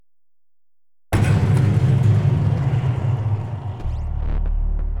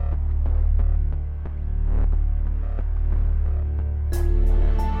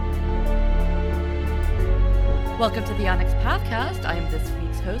Welcome to the Onyx Podcast. I am this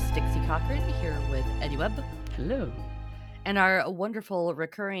week's host, Dixie Cochran, here with Eddie Webb. Hello. And our wonderful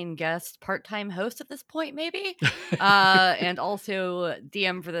recurring guest, part-time host at this point, maybe, and also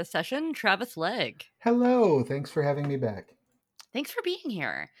DM for this session, Travis Legg. Hello. Thanks for having me back. Thanks for being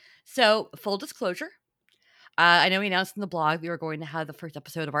here. So, full disclosure, I know we announced in the blog we were going to have the first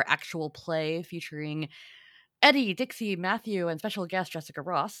episode of our actual play featuring Eddie, Dixie, Matthew, and special guest Jessica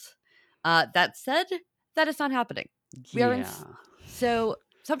Ross. That said, that is not happening. So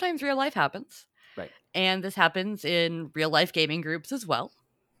sometimes real life happens. Right. And this happens in real life gaming groups as well.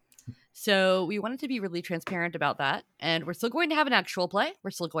 So we wanted to be really transparent about that. And we're still going to have an actual play.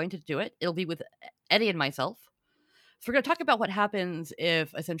 We're still going to do it. It'll be with Eddie and myself. So we're going to talk about what happens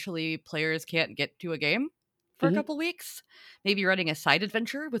if essentially players can't get to a game for a couple weeks. Maybe running a side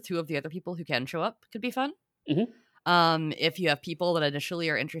adventure with two of the other people who can show up could be fun. If you have people that initially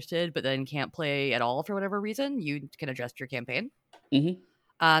are interested but then can't play at all for whatever reason, you can adjust your campaign.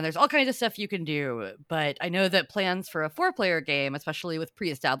 There's all kinds of stuff you can do, but I know that plans for a 4-player game, especially with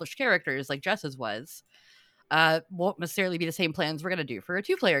pre-established characters like Jess's was, won't necessarily be the same plans we're going to do for a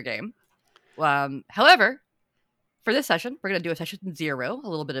 2-player game. However, for this session, we're going to do a session 0, a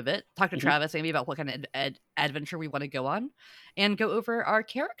little bit of it, talk to Travis maybe about what kind of adventure we want to go on, and go over our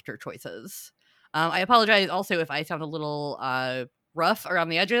character choices. I apologize also if I sound a little rough around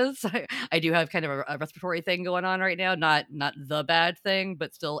the edges. I do have kind of a respiratory thing going on right now. Not the bad thing,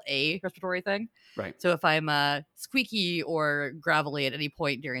 but still a respiratory thing. Right. So if I'm squeaky or gravelly at any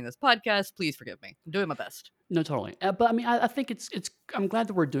point during this podcast, please forgive me. I'm doing my best. No, totally. But I mean, I think it's. I'm glad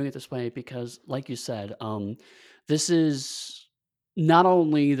that we're doing it this way because, like you said, this is not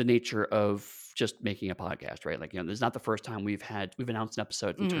only the nature of just making a podcast, right? Like, this is not the first time we've announced an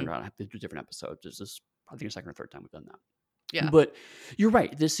episode and turned around and have to do different episodes. This is, I think, the second or third time we've done that. Yeah. But you're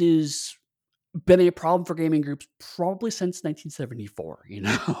right. This has been a problem for gaming groups probably since 1974,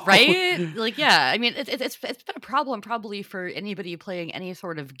 Right? Like, yeah. I mean, it's been a problem probably for anybody playing any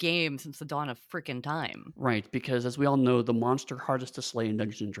sort of game since the dawn of freaking time. Right, because as we all know, the monster hardest to slay in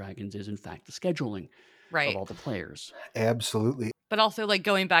Dungeons & Dragons is, in fact, the scheduling of all the players. Absolutely. But also, like,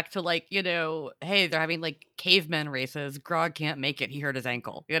 going back to, like, hey, they're having, like, caveman races. Grog can't make it. He hurt his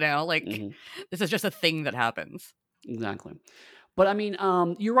ankle. This is just a thing that happens. Exactly. But, I mean,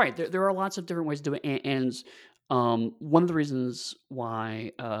 you're right. There are lots of different ways to do it. And one of the reasons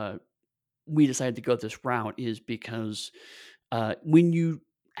why we decided to go this route is because when you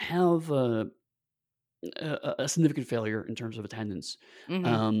have a significant failure in terms of attendance,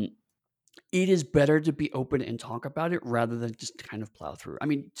 it is better to be open and talk about it rather than just kind of plow through. I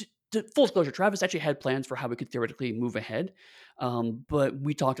mean, full disclosure, Travis actually had plans for how we could theoretically move ahead, but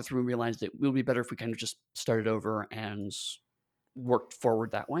we talked it through and realized that it would be better if we kind of just started over and worked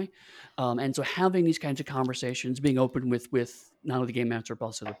forward that way. And so having these kinds of conversations, being open with not only the game master but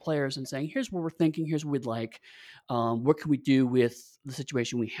also the players and saying, here's what we're thinking, here's what we'd like, what can we do with the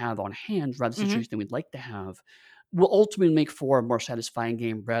situation we have on hand rather than the situation that we'd like to have, will ultimately make for a more satisfying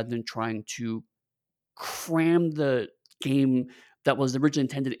game rather than trying to cram the game that was originally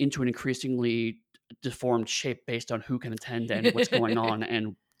intended into an increasingly deformed shape based on who can attend and what's going on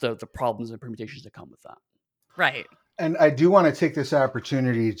and the problems and permutations that come with that. Right. And I do want to take this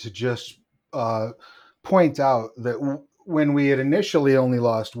opportunity to just point out that when we had initially only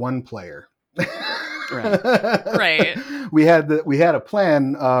lost one player, right, we had a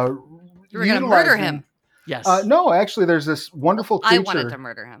plan. You were going to murder him. Yes. No, actually, there's this wonderful creature. I wanted to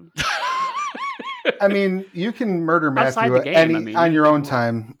murder him. I mean, you can murder Matthew on your own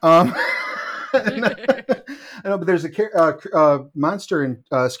time. I know, but there's a monster in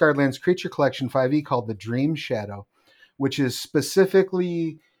Scarred Lands Creature Collection 5e called the Dream Shadow, which is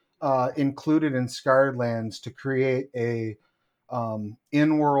specifically included in Scarred Lands to create a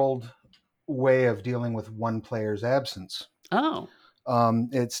in-world way of dealing with one player's absence. Oh.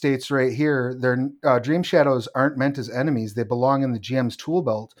 It states right here, their Dream Shadows aren't meant as enemies. They belong in the GM's tool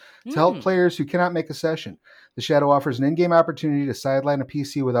belt to help players who cannot make a session. The Shadow offers an in-game opportunity to sideline a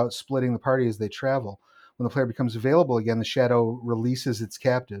PC without splitting the party as they travel. When the player becomes available again, the Shadow releases its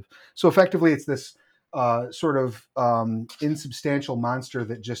captive. So effectively, it's this sort of insubstantial monster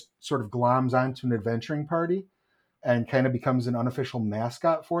that just sort of gloms onto an adventuring party and kind of becomes an unofficial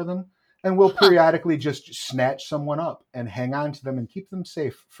mascot for them. And we'll periodically just snatch someone up and hang on to them and keep them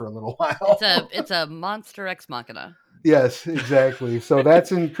safe for a little while. It's a monster ex machina. Yes, exactly. So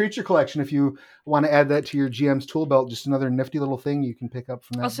that's in Creature Collection. If you want to add that to your GM's tool belt, just another nifty little thing you can pick up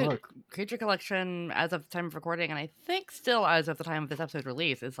from that book. Creature Collection, as of the time of recording, and I think still as of the time of this episode's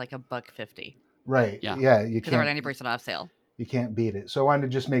release, is like $150. Right. Yeah. You can't. There aren't any percent off sale. You can't beat it. So I wanted to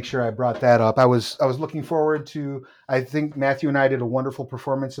just make sure I brought that up. I was looking forward to. I think Matthew and I did a wonderful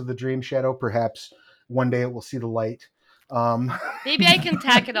performance of the Dream Shadow. Perhaps one day it will see the light. Maybe I can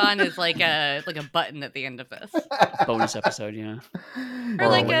tack it on as like a button at the end of this, Bonus episode, yeah. or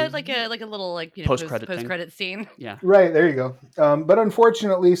like a little post-credit scene. Yeah. Right, there you go. But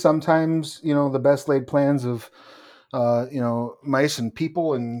unfortunately, sometimes the best laid plans of mice and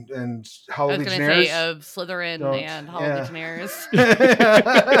people and Hollow I was going to Legionnaires. say of Slytherin and Hollow Legionnaires.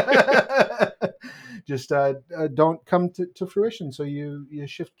 Just don't come to fruition, so you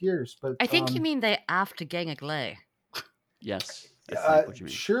shift gears. But I think you mean they after gang a glay. Yes, that's what you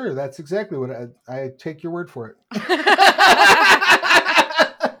mean. Sure, that's exactly what I take your word for it.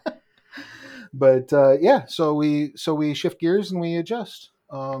 But yeah, so we shift gears and we adjust.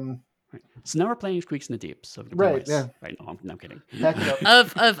 Right. So now we're playing Squeaks in the Deep. So right, yeah, right. No, I'm kidding.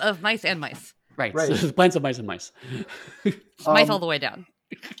 of mice and mice. Right. So plants of mice and mice. Mice all the way down.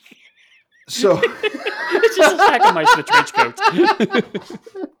 So it's just a stack of mice in a trench coat.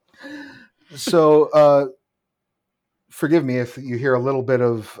 So forgive me if you hear a little bit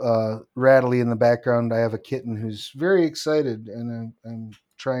of rattly in the background. I have a kitten who's very excited, and I'm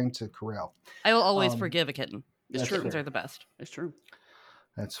trying to corral. I will always forgive a kitten. It's true. Kittens are the best. It's true.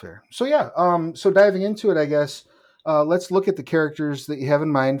 That's fair. So yeah, so diving into it, I guess, let's look at the characters that you have in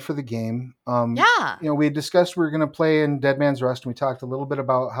mind for the game. Yeah. We discussed we were going to play in Dead Man's Rust, and we talked a little bit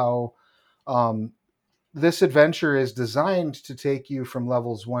about how this adventure is designed to take you from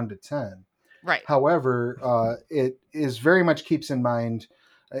levels 1 to 10. Right. However, it is very much keeps in mind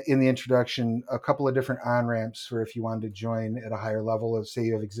in the introduction a couple of different on-ramps for if you wanted to join at a higher level of, say,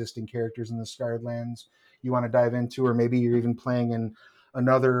 you have existing characters in the Scarred Lands you want to dive into, or maybe you're even playing in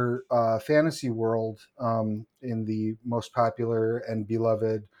another fantasy world in the most popular and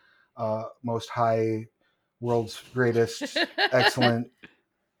beloved, most high, world's greatest, excellent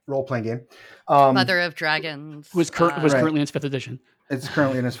role-playing game. Mother of Dragons. Was currently in its 5th edition. It's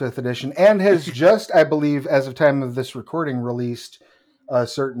currently in its 5th edition and has just, I believe, as of time of this recording, released a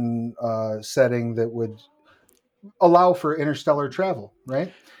certain setting that would allow for interstellar travel,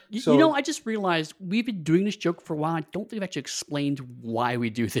 right? So, I just realized we've been doing this joke for a while. I don't think I've actually explained why we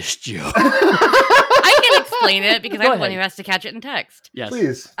do this joke. I can explain it because I'm the one who has to catch it in text. Yes.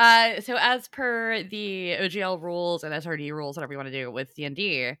 Please. So as per the OGL rules and SRD rules, whatever you want to do with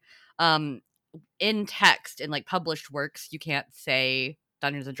D&D, in text, in like published works, you can't say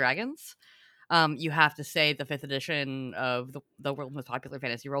Dungeons and Dragons. You have to say the 5th edition of the world's most popular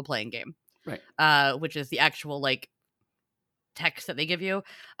fantasy role-playing game. Right. Which is the actual like text that they give you.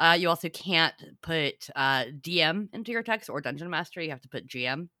 You also can't put DM into your text or Dungeon Master. You have to put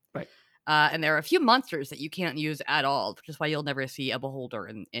GM. Right. And there are a few monsters that you can't use at all, which is why you'll never see a beholder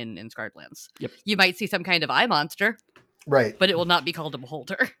in Scarred Lands. Yep. You might see some kind of eye monster. Right. But it will not be called a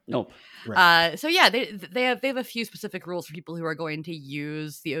beholder. Nope. Right. So yeah, they have a few specific rules for people who are going to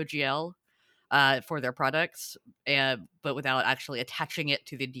use the OGL for their products, but without actually attaching it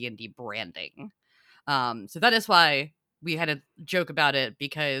to the D&D branding. So that is why we had a joke about it,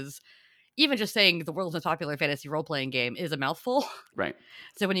 because even just saying the world's most popular fantasy role-playing game is a mouthful. Right.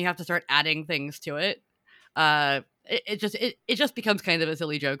 So when you have to start adding things to it, it just becomes kind of a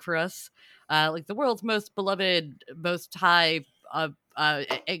silly joke for us. Like the world's most beloved, most high,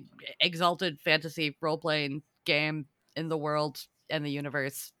 exalted fantasy role-playing game in the world and the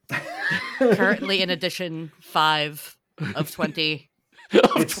universe. Currently in edition 5 of 20.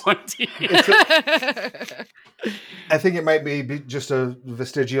 Of 20. I think it might be just a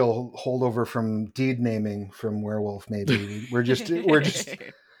vestigial holdover from deed naming from Werewolf. Maybe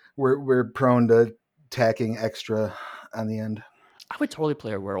we're prone to tacking extra on the end. I would totally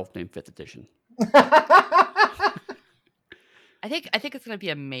play a werewolf named 5th edition. I think it's going to be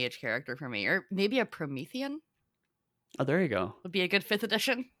a mage character for me, or maybe a Promethean. Oh, there you go. Would be a good 5th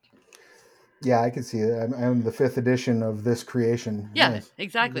edition. Yeah, I can see it. I'm the 5th edition of this creation. Yeah, nice.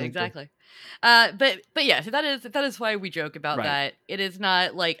 Exactly. But yeah, so that is why we joke about that. It is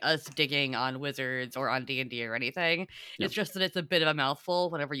not like us digging on Wizards or on D&D or anything. Yep. It's just that it's a bit of a mouthful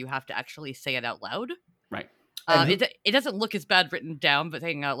whenever you have to actually say it out loud. Right. It doesn't look as bad written down, but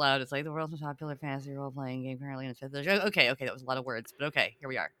saying out loud, it's like the world's most popular fantasy role-playing game currently in its 5th edition. Okay, that was a lot of words, but okay, here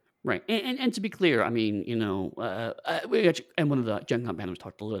we are. Right, and to be clear, I mean, we actually, and one of the Gen Con panelists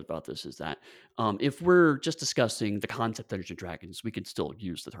talked a little bit about this, is that if we're just discussing the concept of Dungeons and Dragons, we can still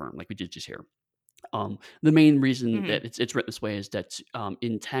use the term like we did just here. The main reason that it's written this way is that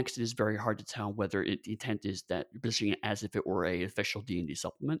in text, it is very hard to tell whether the intent is that you're positioning it as if it were a official D&D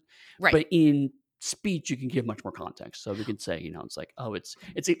supplement. Right. But in speech, you can give much more context. So we could say, it's like, oh, it's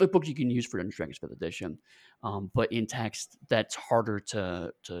a book you can use for Dungeons and Dragons 5th edition, but in text, that's harder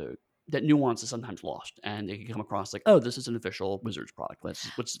to that nuance is sometimes lost, and it can come across like, oh, this is an official Wizards product. Which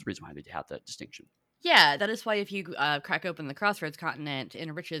is the reason why they have that distinction. Yeah, that is why if you crack open the Crossroads Continent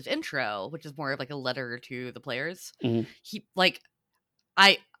in Rich's intro, which is more of like a letter to the players, he like,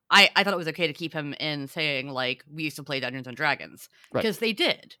 I thought it was okay to keep him in saying like, we used to play Dungeons and Dragons, because they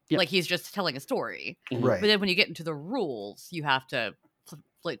did. Yep. Like, he's just telling a story. Right. But then when you get into the rules, you have to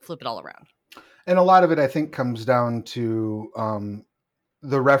flip it all around. And a lot of it, I think, comes down to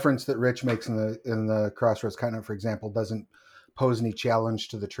the reference that Rich makes in the Crossroads Continent, for example, doesn't pose any challenge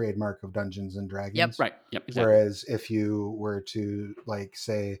to the trademark of Dungeons and Dragons. Yep. Right. Yep. Exactly. Whereas if you were to like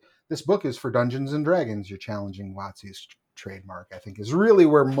say this book is for Dungeons and Dragons, you're challenging WotC's trademark. I think is really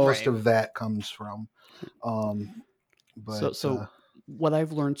where most of that comes from. But so what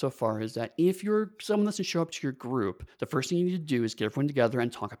I've learned so far is that if you're someone that's to show up to your group, the first thing you need to do is get everyone together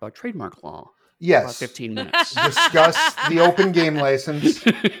and talk about trademark law. Yes. About 15 minutes. Discuss the open game license.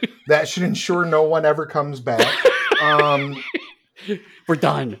 That should ensure no one ever comes back. We're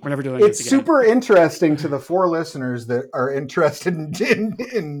done. We're never doing this again. It's super interesting to the 4 listeners that are interested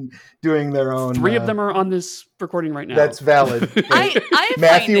in doing their own. 3 of them are on this recording right now. That's valid. I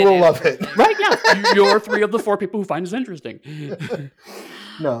Matthew will love it. Right? Yeah. You're 3 of the 4 people who find this interesting.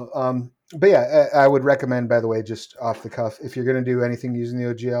 No. But yeah, I would recommend, by the way, just off the cuff, if you're going to do anything using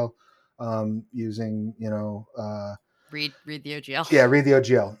the OGL, using, read the OGL. Yeah, read the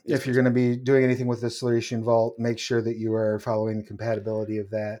OGL. If you're going to be doing anything with the Solarian Vault, make sure that you are following the compatibility of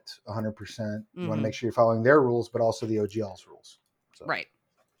that 100%. You want to make sure you're following their rules, but also the OGL's rules. So, right.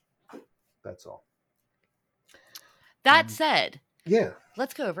 That's all. That said, yeah,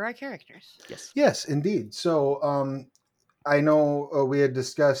 let's go over our characters. Yes, indeed. So I know we had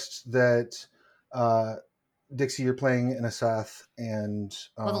discussed that Dixie, you're playing an Asath, and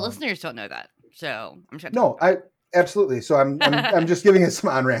well, the listeners don't know that, so I'm sure. No, absolutely. So I'm just giving it some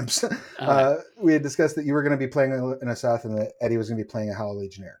on ramps. We had discussed that you were going to be playing an Asath, and that Eddie was going to be playing a Howl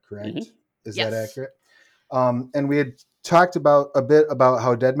Legionnaire. Correct? Mm-hmm. Is that accurate? And we had talked a bit about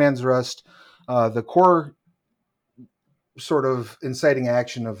how Dead Man's Rust, the core sort of inciting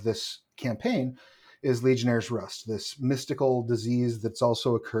action of this campaign, is Legionnaire's Rust, this mystical disease that's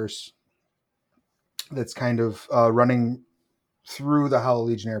also a curse that's kind of running through the Howl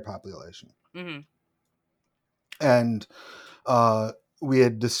Legionnaire population. Mm-hmm. And we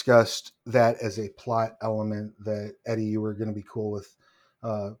had discussed that as a plot element that, Eddie, you were going to be cool with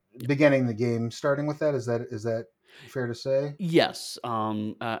beginning the game, starting with that. Is that fair to say? Yes.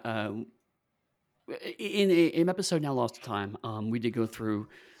 In an episode Now Lost to Time, we did go through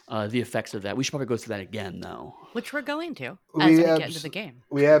the effects of that. We should probably go through that again, though. Which we're going to as we get into the game.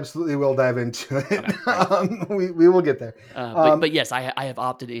 We absolutely will dive into it. Okay, right. We will get there. But yes, I have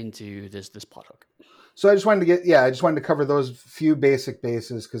opted into this plot hook. So I just wanted to cover those few basic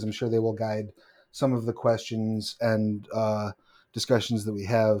bases, because I'm sure they will guide some of the questions and discussions that we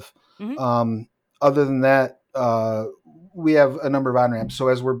have. Mm-hmm. Other than that, we have a number of on-ramps. So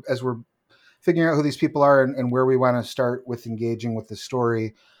as we're figuring out who these people are and where we want to start with engaging with the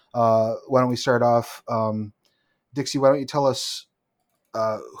story, why don't we start off? Dixie, why don't you tell us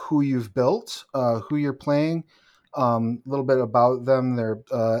who you've built, who you're playing, a little bit about them, their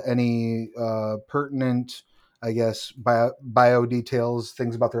any pertinent, I guess, bio details,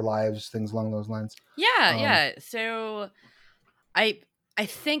 things about their lives, things along those lines. Yeah. So I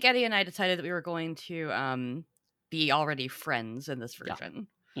think Eddie and I decided that we were going to be already friends in this version.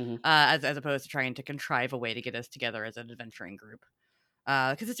 Yeah. Mm-hmm. As opposed to trying to contrive a way to get us together as an adventuring group.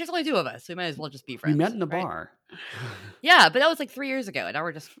 Because there's only 2 of us, so we might as well just be friends. We met in the bar. Yeah, but that was like 3 years ago, and now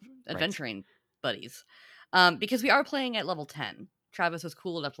we're just adventuring buddies. Because we are playing at level 10. Travis was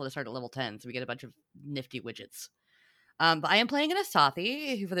cool enough to let us start at level 10, so we get a bunch of nifty widgets. But I am playing an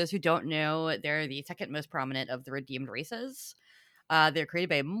Asathi, who, for those who don't know, they're the second most prominent of the redeemed races. They're created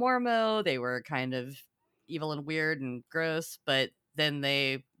by Mormo. They were kind of evil and weird and gross, but then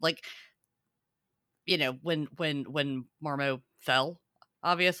they, like, when Mormo fell,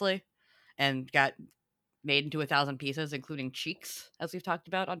 obviously, and got made into 1,000 pieces, including cheeks, as we've talked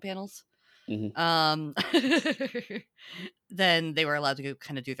about on panels. Mm-hmm. Then they were allowed to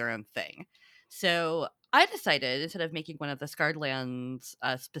kind of do their own thing. So I decided, instead of making one of the Scarred Lands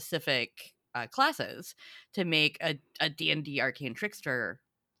specific classes, to make a D&D Arcane Trickster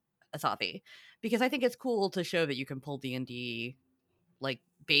Asathi, because I think it's cool to show that you can pull D&D, like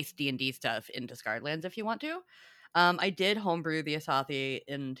base D&D stuff, into Scarred Lands if you want to. I did homebrew the Asathi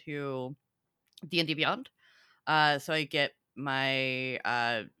into D&D Beyond, so I get my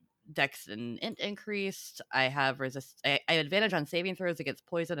Dex and int increased. I have I have advantage on saving throws against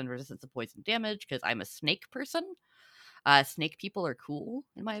poison and resistance to poison damage because I'm a snake person. Snake people are cool,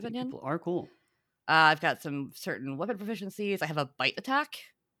 in my opinion. People are cool. I've got some certain weapon proficiencies. I have a bite attack,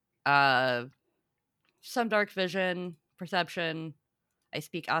 some dark vision, perception. I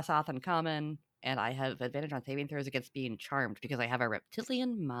speak Asath Uncommon, and I have advantage on saving throws against being charmed because I have a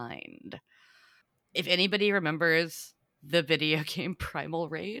reptilian mind. If anybody remembers the video game Primal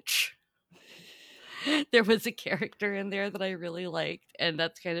Rage, there was a character in there that I really liked, and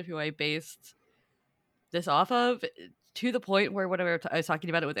that's kind of who I based this off of, to the point where when I was talking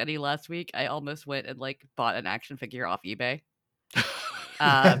about it with Eddie last week, I almost went and like bought an action figure off eBay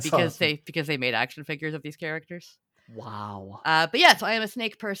because they made action figures of these characters. Wow. But yeah, so I am a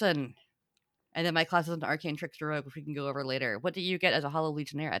snake person, and then my class is an arcane trickster rogue, which we can go over later. What do you get as a Hollow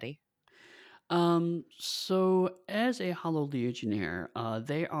Legionnaire, Eddie? So as a Hollow Legionnaire,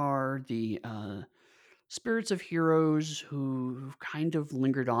 they are the spirits of heroes who kind of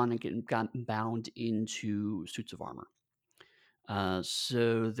lingered on and gotten bound into suits of armor.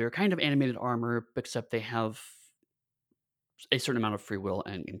 So they're kind of animated armor, except they have a certain amount of free will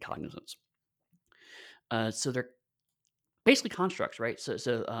and cognizance. So they're basically constructs, right?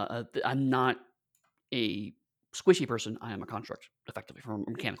 So I'm not a squishy person. I am a construct, effectively, from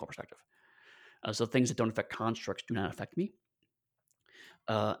a mechanical perspective. So things that don't affect constructs do not affect me.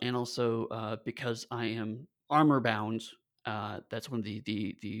 And also because I am armor bound, that's one of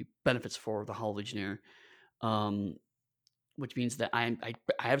the benefits for the Hollow Legionnaire, which means that I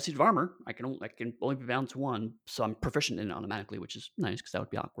have a suit of armor. I can only be bound to one, so I'm proficient in it automatically, which is nice because that would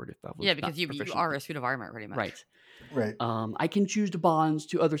be awkward if I was because you proficient. are a suit of armor, pretty much. Right. I can choose to bond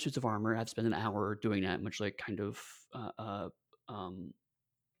to other suits of armor. I've spent an hour doing that, much like kind of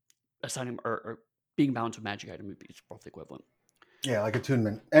assigning or being bound to a magic item would be both equivalent. Yeah, like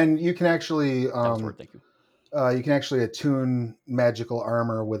attunement, and you can actually that was the word, thank you. You can actually attune magical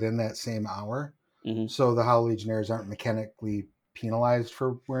armor within that same hour. Mm-hmm. So the Hollow Legionnaires aren't mechanically penalized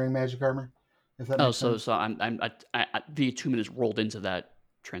for wearing magic armor. If that makes sense. So the attunement is rolled into that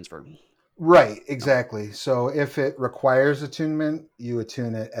transfer. Right, exactly. So if it requires attunement, you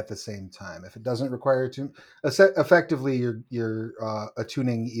attune it at the same time. If it doesn't require attunement, effectively you're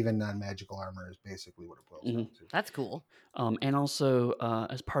attuning even non-magical armor is basically what it boils down to. That's cool. And also,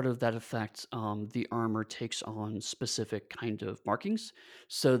 as part of that effect, the armor takes on specific kind of markings.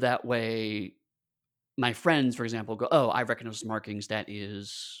 So that way, my friends, for example, go, "Oh, I recognize markings. That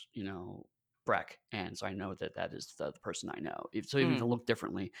is, Breck," and so I know that is the person I know. So even if they look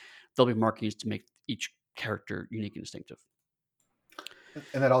differently, there'll be markings to make each character unique and distinctive.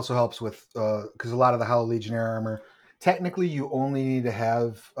 And that also helps with because a lot of the Hollow Legionnaire armor, technically, you only need to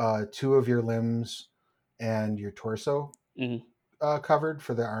have 2 of your limbs and your torso covered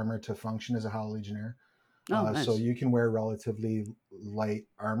for the armor to function as a Hollow Legionnaire. Nice. So you can wear relatively light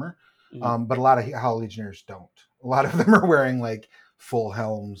armor, but a lot of Hollow Legionnaires don't. A lot of them are wearing like full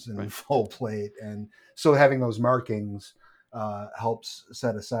helms and full plate, and so having those markings helps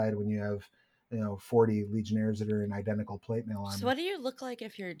set aside when you have 40 Legionnaires that are in identical plate mail armor. So what do you look like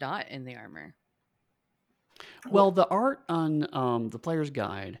if you're not in the armor? Well, the art on the player's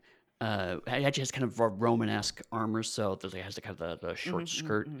guide it actually has kind of a Romanesque armor, so it has the kind of the short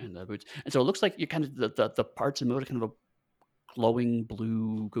skirt and the boots, and so it looks like you kind of the parts and mode are kind of a glowing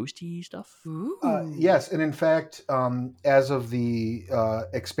blue ghosty stuff. Yes, and in fact, as of the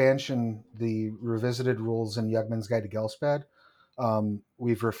expansion, the revisited rules in Yugman's Guide to Gelspad,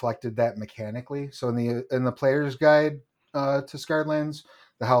 we've reflected that mechanically. So in the player's guide to Scarredlands,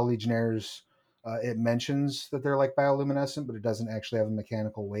 the Hollow Legionnaires, it mentions that they're like bioluminescent, but it doesn't actually have a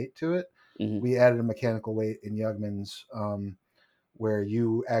mechanical weight to it. We added a mechanical weight in Yugman's, where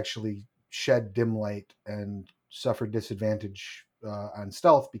you actually shed dim light and suffer disadvantage on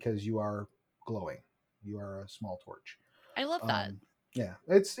stealth because you are glowing. You are a small torch. I love that. Yeah,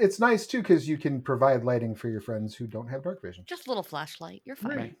 it's nice too because you can provide lighting for your friends who don't have dark vision. Just a little flashlight. You're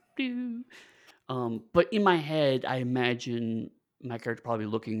fine. Right. But in my head, I imagine my character probably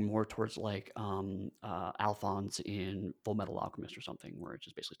looking more towards like Alphonse in Full Metal Alchemist or something, where it's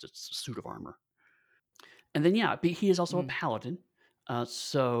just basically just a suit of armor. And then he is also a paladin,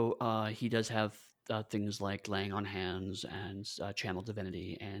 so he does have things like laying on hands and channel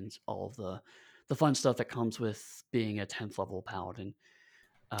divinity and all of the fun stuff that comes with being a 10th level paladin.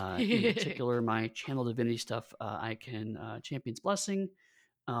 In particular, my channel divinity stuff, I can Champion's Blessing,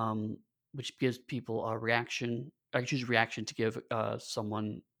 which gives people a reaction. I can choose a reaction to give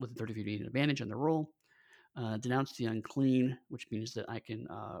someone within 30 feet an advantage on their roll. Denounce the Unclean, which means that I can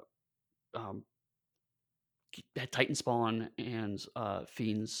Titan spawn and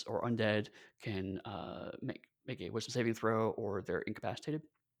fiends or undead can make a wisdom saving throw, or they're incapacitated.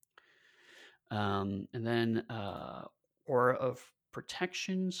 And then aura of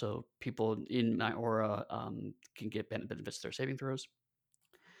protection, so people in my aura can get benefits to their saving throws.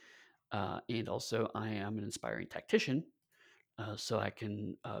 And also, I am an inspiring tactician, so I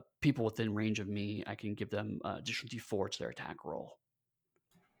can people within range of me, I can give them additional D4 to their attack roll.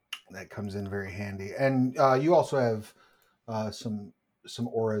 That comes in very handy. And you also have some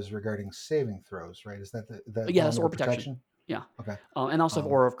auras regarding saving throws, right? Is that the Yeah, that's element aura of protection. Yeah. Okay. And also have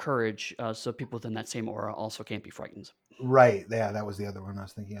aura of courage, so people within that same aura also can't be frightened. Right. Yeah, that was the other one I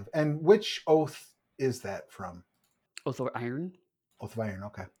was thinking of. And which oath is that from? Oath of Iron. Oath of Iron.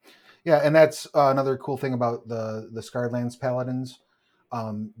 Okay. Yeah, and that's another cool thing about the Scarred Lands Paladins.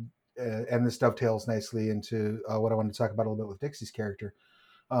 And this dovetails nicely into what I wanted to talk about a little bit with Dixie's character,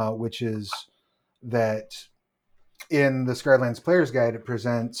 which is that in the Scarred Lands Player's Guide, it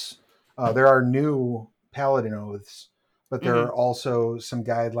presents there are new Paladin oaths, but there are also some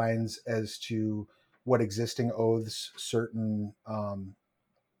guidelines as to what existing oaths certain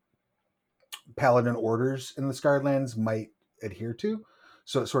Paladin orders in the Scarred Lands might adhere to.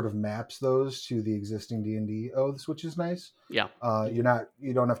 So it sort of maps those to the existing D&D oaths, which is nice. Yeah. You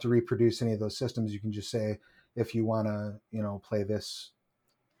don't have to reproduce any of those systems. You can just say, if you want to, play this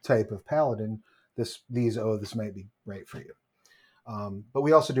type of Paladin, these oaths might be right for you. But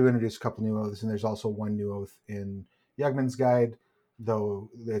we also do introduce a couple new oaths, and there's also one new oath in Yugman's Guide, though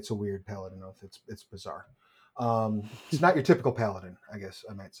it's a weird Paladin oath. It's bizarre. It's not your typical Paladin, I guess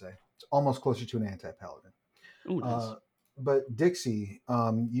I might say. It's almost closer to an anti-Paladin. Ooh, nice. But Dixie,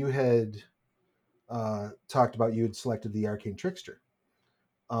 you had talked about you had selected the Arcane Trickster.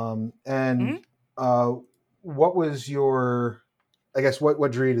 What was your, I guess,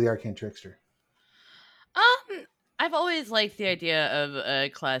 what drew you to the Arcane Trickster? I've always liked the idea of a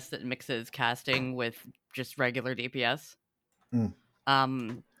class that mixes casting with just regular DPS.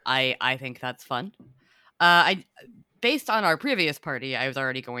 I think that's fun. Based on our previous party, I was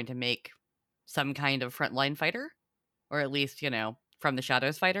already going to make some kind of frontline fighter, or at least, from the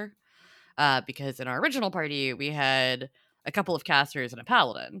Shadows fighter. Because in our original party, we had a couple of casters and a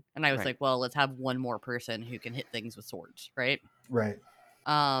paladin. And I was like, well, let's have one more person who can hit things with swords, right? Right.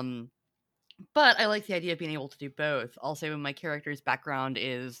 But I like the idea of being able to do both. Also, my character's background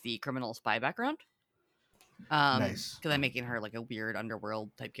is the criminal spy background. Nice. Because I'm making her like a weird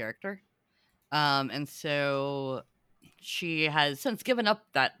underworld type character. And so she has since given up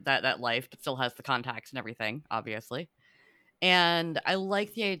that life, but still has the contacts and everything, obviously. And I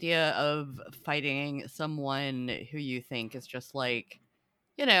like the idea of fighting someone who you think is just like,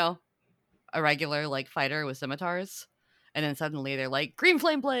 a regular like fighter with scimitars. And then suddenly they're like, Green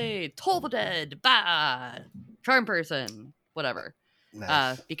Flame Blade, Toll the Dead, bah, Charm Person, whatever.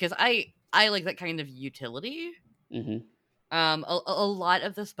 Nice. Because I like that kind of utility. A lot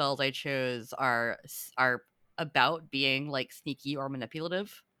of the spells I chose are about being like sneaky or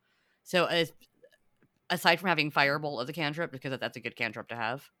manipulative. So aside from having Firebolt as a cantrip, because that's a good cantrip to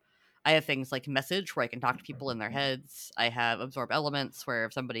have, I have things like Message, where I can talk to people in their heads. I have Absorb Elements, where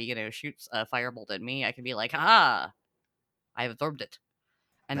if somebody, shoots a Firebolt at me, I can be like, ha! I've absorbed it.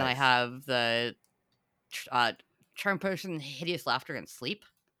 And Nice. then I have the Charm Person, Hideous Laughter, and Sleep.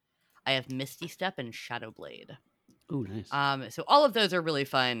 I have Misty Step and Shadow Blade. Oh, nice. So all of those are really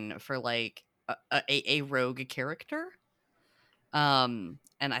fun for like a rogue character. And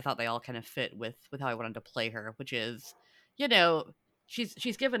I thought they all kind of fit with how I wanted to play her, which is,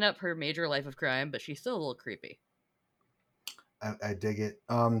 she's given up her major life of crime, but she's still a little creepy. I dig it.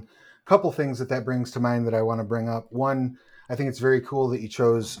 Couple things that brings to mind that I want to bring up. One, I think it's very cool that you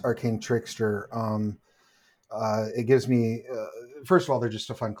chose Arcane Trickster. It gives me, first of all, they're just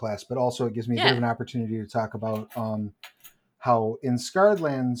a fun class, but also it gives me a bit of an opportunity to talk about how in Scarred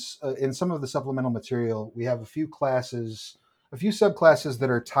Lands, in some of the supplemental material, we have a few subclasses that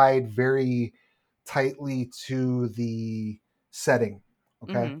are tied very tightly to the setting.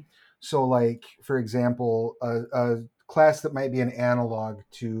 Okay. So like, for example, a class that might be an analog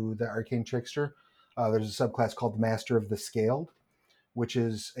to the Arcane Trickster, there's a subclass called the Master of the Scaled, which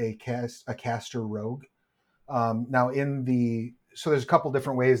is a caster rogue. Now so there's a couple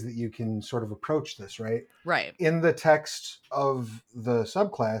different ways that you can sort of approach this, right? Right. In the text of the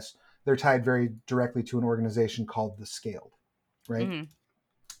subclass, they're tied very directly to an organization called the Scaled, right?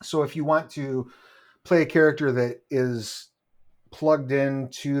 So if you want to play a character that is plugged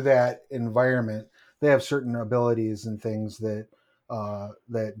into that environment, they have certain abilities and things that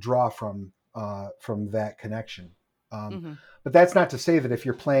draw from that connection. But that's not to say that if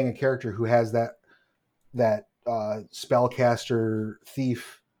you're playing a character who has that spellcaster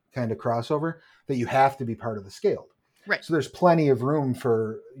thief kind of crossover, that you have to be part of the scaled. Right. So there's plenty of room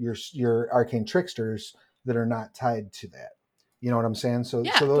for your arcane tricksters that are not tied to that. You know what I'm saying? So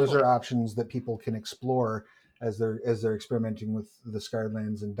Yeah, so those totally. are options that people can explore as they're experimenting with the Scarred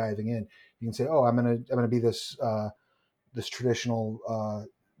Lands and diving in. You can say, oh, I'm gonna be this this traditional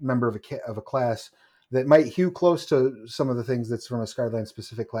member of a class that might hew close to some of the things that's from a Scarred Land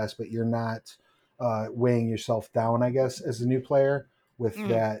specific class, but you're not weighing yourself down, I guess, as a new player with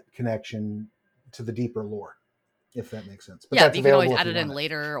that connection to the deeper lore, if that makes sense. But yeah, that's you can always available if add you it in want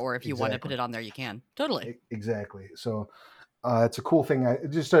later, or if you want to put Exactly. it on there, you can. Totally. Exactly. So it's a cool thing.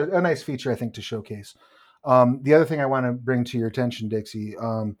 Just a nice feature, I think, to showcase. The other thing I want to bring to your attention, Dixie,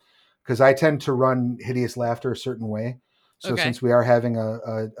 because I tend to run Hideous Laughter a certain way. So Okay. since we are having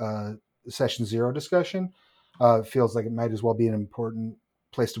a session 0 discussion, it feels like it might as well be an important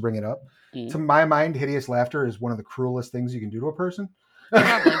place to bring it up. To my mind, Hideous Laughter is one of the cruelest things you can do to a person.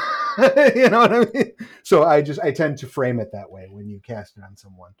 Probably. You know what I mean? So I tend to frame it that way when you cast it on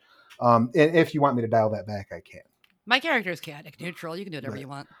someone. And if you want me to dial that back, I can. My character is chaotic neutral. You can do whatever you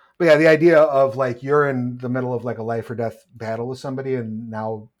want. But yeah, the idea of like you're in the middle of like a life or death battle with somebody, and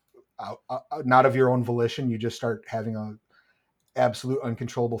now not of your own volition, you just start having a absolute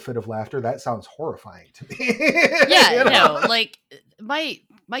uncontrollable fit of laughter. That sounds horrifying to me. Yeah, You know? no, like my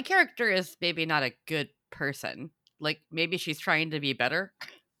character is maybe not a good person. Like maybe she's trying to be better.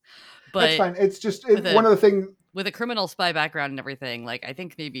 But That's fine. It's just with one of the things. with a criminal spy background and everything, like I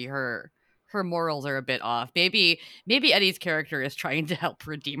think maybe her morals are a bit off. Maybe Eddie's character is trying to help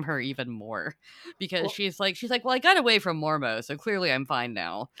redeem her even more, because Well- she's like, well, I got away from Mormo, so clearly I'm fine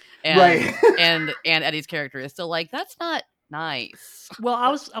now. And Right. and Eddie's character is still like, that's not nice. Well, I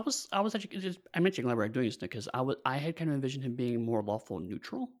was actually just I mentioned glad we're doing this because I had kind of envisioned him being more lawful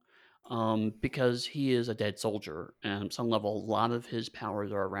neutral, because he is a dead soldier, and on some level, a lot of his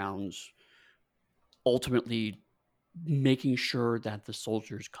powers are around ultimately making sure that the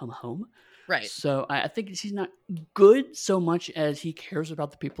soldiers come home. Right. So I think he's not good so much as he cares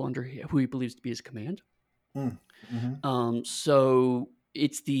about the people under who he believes to be his command. Mm-hmm. So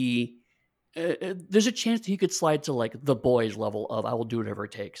it's there's a chance that he could slide to like the boys level of I will do whatever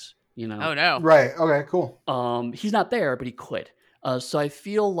it takes. You know. Oh no. Right. Okay. Cool. He's not there, but he could. So I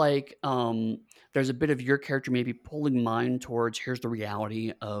feel like there's a bit of your character maybe pulling mine towards here's the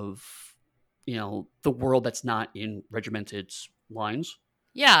reality of the world that's not in regimented lines.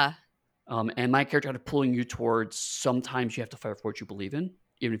 Yeah. And my character kind of pulling you towards sometimes you have to fight for what you believe in,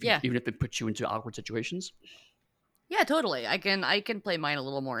 even if it puts you into awkward situations. Yeah, totally. I can play mine a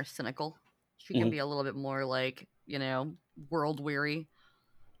little more cynical. She can be a little bit more like, world weary.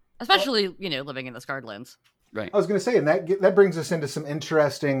 Especially, living in the Scarred Lands. Right. I was going to say, and that brings us into some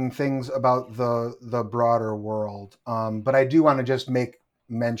interesting things about the broader world. But I do want to just make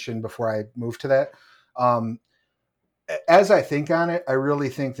mention before I move to that. As I think on it, I really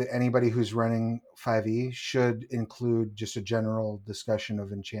think that anybody who's running 5e should include just a general discussion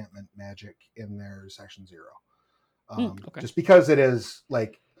of enchantment magic in their section 0. Okay. Just because it is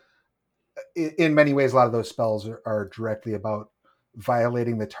like, in many ways, a lot of those spells are directly about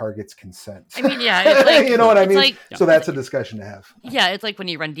violating the target's consent. I mean, yeah, it's like, you know what I mean? Like, so that's a discussion to have. Yeah, it's like when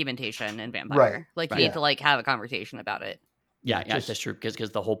you run Demontation and Vampire. Right. Like, you need to like have a conversation about it. Yeah, that's true,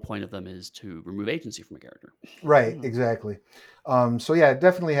 because the whole point of them is to remove agency from a character. Right, exactly. So yeah,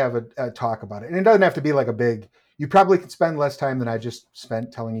 definitely have a talk about it. And it doesn't have to be like a big, you probably could spend less time than I just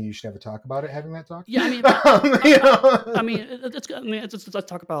spent telling you should have a talk about it, having that talk. Yeah, I mean, let's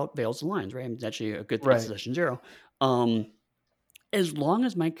talk about Veils and Lines, right? I mean, it's actually a good thing, Right. Session 0. As long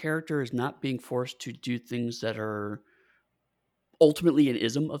as my character is not being forced to do things that are ultimately an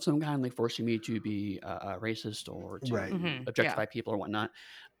ism of some kind, like forcing me to be racist or to objectify people or whatnot.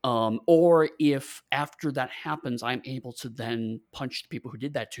 Or if after that happens, I'm able to then punch the people who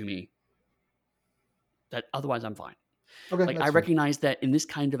did that to me, that otherwise I'm fine. Okay, like I recognize that in this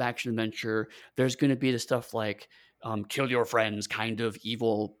kind of action adventure, there's going to be the stuff like kill your friends kind of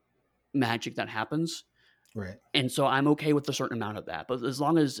evil magic that happens. Right. And so I'm okay with a certain amount of that. But as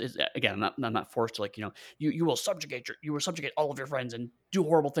long as, again, I'm not forced to, like, you will subjugate all of your friends and do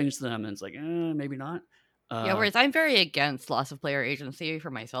horrible things to them. And it's like, maybe not. Yeah, whereas I'm very against loss of player agency for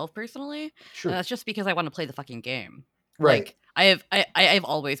myself personally. Sure. And that's just because I want to play the fucking game. Right. Like, I've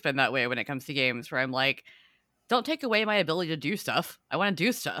always been that way when it comes to games, where I'm like, don't take away my ability to do stuff. I want to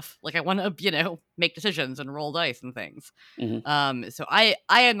do stuff. Like, I want to, make decisions and roll dice and things. Mm-hmm. So I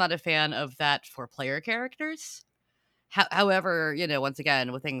am not a fan of that for player characters. However, once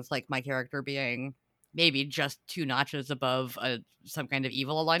again, with things like my character being maybe just 2 notches above some kind of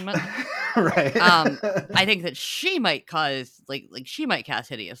evil alignment, Right. I think that she might cause like she might cast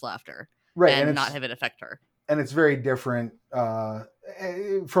hideous laughter, Right, and and not have it affect her. And it's very different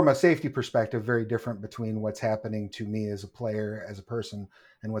from a safety perspective. Very different between what's happening to me as a player, as a person,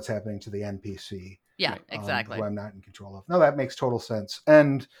 and what's happening to the NPC. Yeah, exactly. Who I'm not in control of. No, that makes total sense.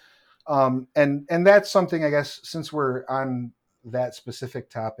 And that's something, I guess, since we're on that specific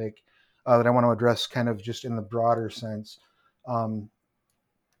topic, that I want to address kind of just in the broader sense.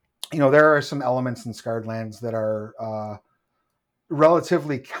 There are some elements in Scarred Lands that are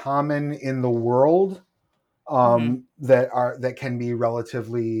relatively common in the world, that can be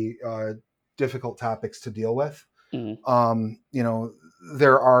relatively difficult topics to deal with.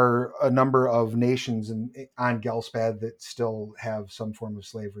 There are a number of nations on Gelspad that still have some form of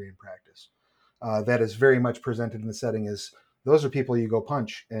slavery in practice. That is very much presented in the setting as those are people you go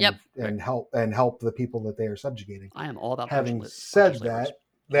punch and help the people that they are subjugating. I am all about having said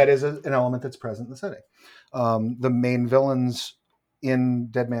that is an element that's present in the setting. The main villains in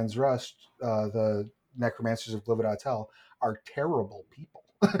Dead Man's Rust, the Necromancers of Glivid Hotel, are terrible people.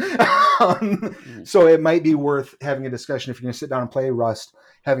 So it might be worth having a discussion if you're going to sit down and play Rust,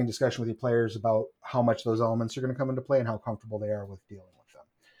 having a discussion with your players about how much those elements are going to come into play and how comfortable they are with dealing with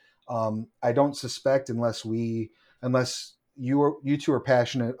them. I don't suspect, unless you two are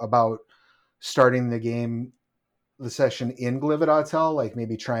passionate about starting the session in Glivid Hotel, like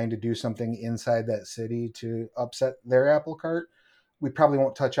maybe trying to do something inside that city to upset their apple cart, we probably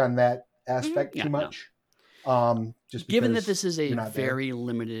won't touch on that aspect too much. No. Just given that this is a very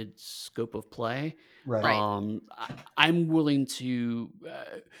limited scope of play, right? I'm willing to.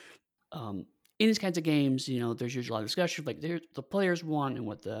 In these kinds of games, there's usually a lot of discussion, like the players want and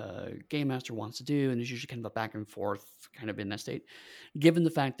what the game master wants to do, and there's usually kind of a back and forth kind of in that state. Given the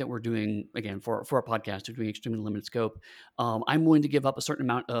fact that we're doing, again, for our podcast, we're doing extremely limited scope, I'm willing to give up a certain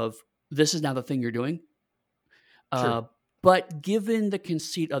amount of, this is now the thing you're doing. Sure. But given the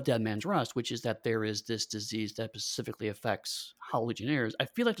conceit of Dead Man's Rust, which is that there is this disease that specifically affects Hollow Legionnaires, I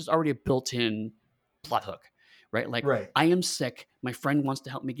feel like there's already a built-in plot hook, right? Like, I am sick, my friend wants to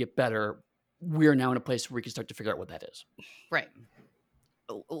help me get better, we're now in a place where we can start to figure out what that is. Right.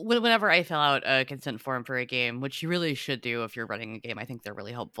 Whenever I fill out a consent form for a game, which you really should do if you're running a game, I think they're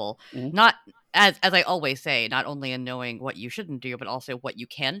really helpful. Mm-hmm. Not, as I always say, not only in knowing what you shouldn't do, but also what you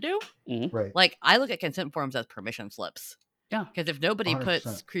can do. Mm-hmm. Right. Like, I look at consent forms as permission slips. Yeah. Because if nobody 100%.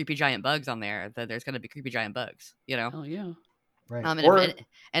 puts creepy giant bugs on there, then there's going to be creepy giant bugs, Oh, yeah. Right.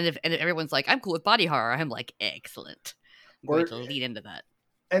 And if everyone's like, I'm cool with body horror, I'm like, excellent. I'm going to lead into that.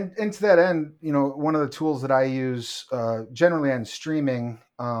 And to that end, one of the tools that I use generally on streaming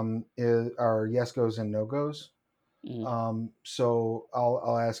are yes-goes and no-goes. Mm-hmm. So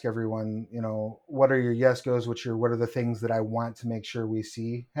I'll ask everyone, what are your yes-goes, what are the things that I want to make sure we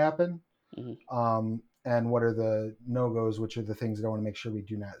see happen? Mm-hmm. And what are the no-goes, which are the things that I want to make sure we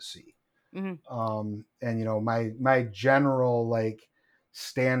do not see? Mm-hmm. And my general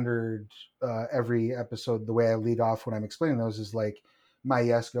standard every episode, the way I lead off when I'm explaining those is like, my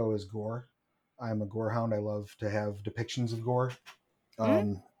yes go is gore. I'm a gore hound. I love to have depictions of gore.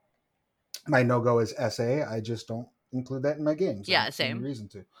 My no go is SA. I just don't include that in my games. Yeah, I don't see any same reason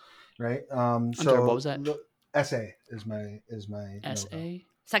to. Right. I'm sorry, what was that? SA is my SA no-go.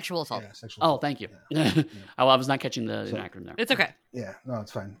 Sexual assault. Yeah, sexual assault. Oh, thank you. Yeah. I was not catching the acronym there. It's okay. Yeah, no,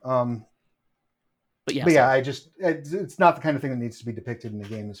 it's fine. But yeah, it's not the kind of thing that needs to be depicted in the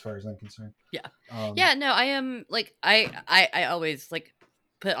game as far as I'm concerned. Yeah. No, I am I always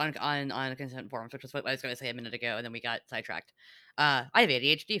put on consent forms, which was what I was going to say a minute ago, and then we got sidetracked. I have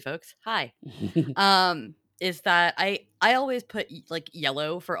ADHD, folks. Hi. Is that I always put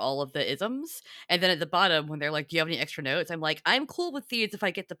yellow for all of the isms, and then at the bottom when they're like, do you have any extra notes? I'm like, I'm cool with these if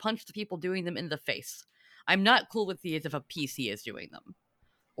I get to punch the people doing them in the face. I'm not cool with these if a PC is doing them.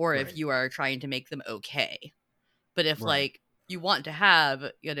 Or if you are trying to make them okay. But if you want to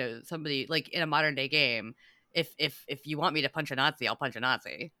have, somebody in a modern day game, if you want me to punch a Nazi, I'll punch a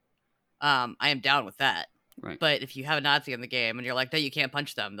Nazi. I am down with that. Right. But if you have a Nazi in the game and you're like, no, you can't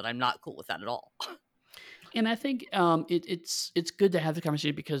punch them, then I'm not cool with that at all. And I think it's good to have the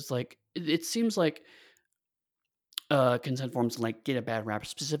conversation because it seems like consent forms get a bad rap,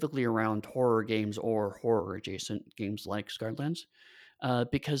 specifically around horror games or horror adjacent games like Scarred Lands.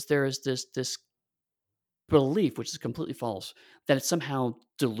 Because there is this belief, which is completely false, that it somehow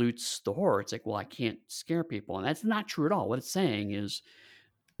dilutes the horror. It's like, well, I can't scare people. And that's not true at all. What it's saying is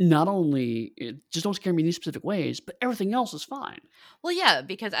not only just don't scare me in these specific ways, but everything else is fine. Well, yeah,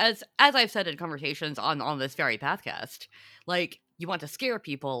 because as I've said in conversations on this very podcast, you want to scare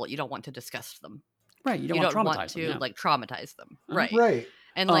people, you don't want to disgust them. Right. You don't want to traumatize them. traumatize them. Right. Right.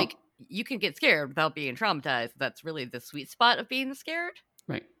 And you can get scared without being traumatized. That's really the sweet spot of being scared.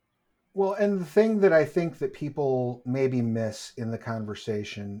 Right. Well, and the thing that I think that people maybe miss in the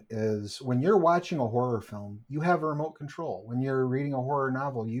conversation is when you're watching a horror film, you have a remote control. When you're reading a horror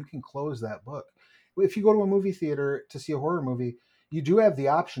novel, you can close that book. If you go to a movie theater to see a horror movie, you do have the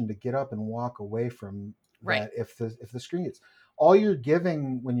option to get up and walk away from Right. that if the screen gets. All you're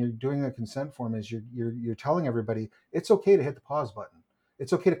giving when you're doing a consent form is you're telling everybody it's okay to hit the pause button.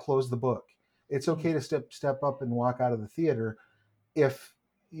 It's okay to close the book. It's okay to step up and walk out of the theater if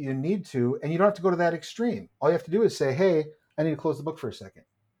you need to, and you don't have to go to that extreme. All you have to do is say, hey, I need to close the book for a second.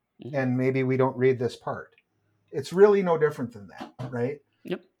 And maybe we don't read this part. It's really no different than that, right?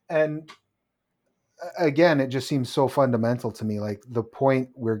 Yep. And again, it just seems so fundamental to me. Like the point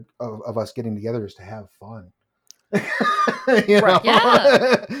of us getting together is to have fun. Right.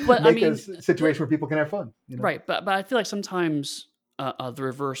 Yeah. But Make a situation where people can have fun. Right. But I feel like sometimes the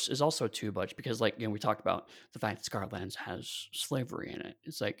reverse is also too much because, like, we talked about the fact that Scarlet Lands has slavery in it.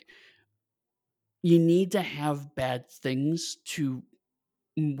 It's like you need to have bad things to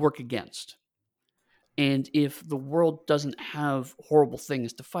work against. And if the world doesn't have horrible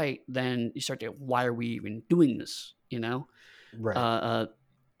things to fight, then you start to, why are we even doing this? Right.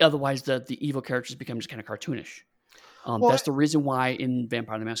 Otherwise, the evil characters become just kind of cartoonish. That's the reason why in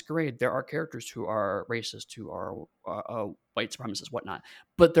Vampire the Masquerade, there are characters who are racist, who are white supremacists, whatnot.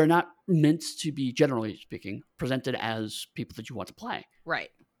 But they're not meant to be, generally speaking, presented as people that you want to play. Right.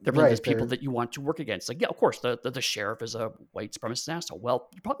 They're presented as people that you want to work against. Like, yeah, of course, the sheriff is a white supremacist asshole. Well,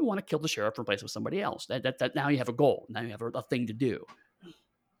 you probably want to kill the sheriff and replace it with somebody else. That now you have a goal. Now you have a thing to do.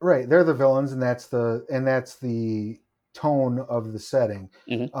 Right. They're the villains, and that's the tone of the setting.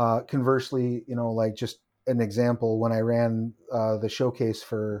 Mm-hmm. Conversely, like just an example, when I ran the showcase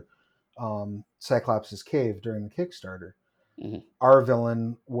for Cyclops' Cave during the Kickstarter, our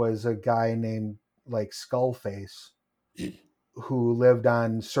villain was a guy named like Skullface who lived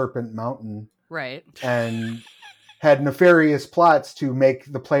on Serpent Mountain, right, and had nefarious plots to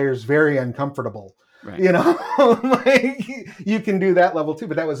make the players very uncomfortable. Right. Like you can do that level too,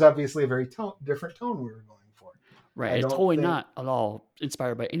 but that was obviously a very different tone we were going for. Right. It's totally not at all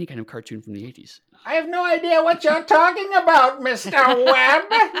inspired by any kind of cartoon from the 80s. I have no idea what you're talking about, Mr. Webb.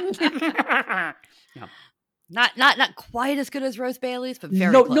 Yeah. Not quite as good as Rose Bailey's, but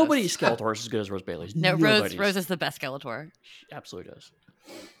very close. Nobody's Skeletor is as good as Rose Bailey's. No, Rose is the best Skeletor. She absolutely does.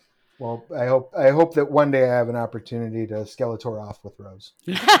 Well, I hope that one day I have an opportunity to Skeletor off with Rose.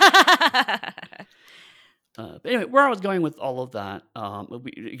 But anyway, where I was going with all of that,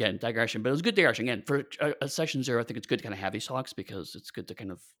 again, digression, but it was a good digression. Again, for a Session 0, I think it's good to kind of have these talks because it's good to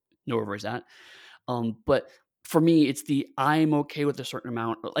kind of know where everybody's at. But for me, it's I'm okay with a certain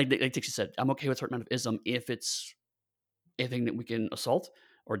amount, like Dixie said, I'm okay with a certain amount of ism if it's anything that we can assault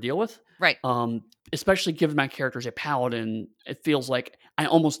or deal with. Right. Especially given my character is a paladin, it feels like I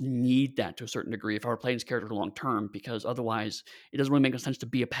almost need that to a certain degree if I were playing this character long term, because otherwise it doesn't really make sense to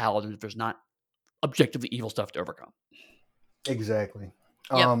be a paladin if there's not objectively evil stuff to overcome. Exactly.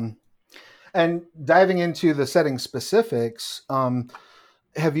 Yep. And diving into the setting specifics,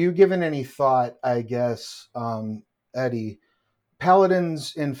 have you given any thought, I guess, Eddie,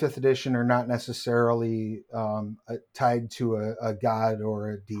 paladins in 5th edition are not necessarily tied to a god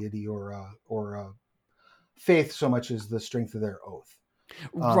or a deity or a faith so much as the strength of their oath.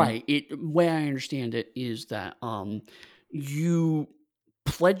 Right. The way I understand it is that you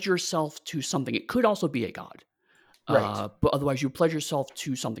pledge yourself to something. It could also be a god. Right. But otherwise, you pledge yourself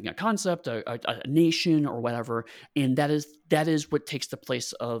to something, a concept, a nation, or whatever, and that is what takes the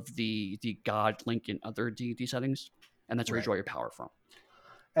place of the god link in other D&D settings, and that's where you draw your power from.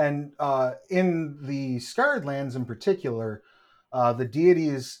 And in the Scarred Lands in particular, the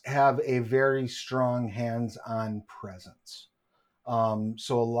deities have a very strong hands-on presence.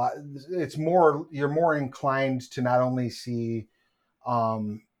 So you're more inclined to not only see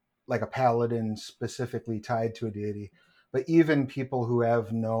like a paladin specifically tied to a deity, but even people who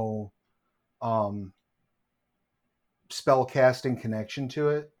have no spell casting connection to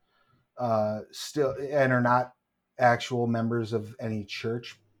it, still, and are not actual members of any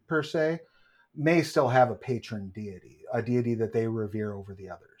church per se, may still have a patron deity, a deity that they revere over the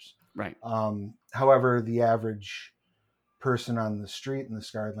others. Right. However, the average person on the street in the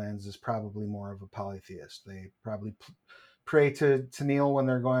Scarred Lands is probably more of a polytheist. They probably pray to Neil when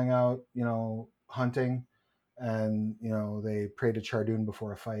they're going out, hunting, and they pray to Chardoon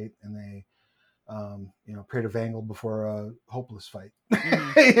before a fight, and they pray to Vangle before a hopeless fight.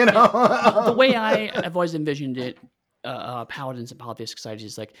 The way I've always envisioned it, paladins and polytheist societies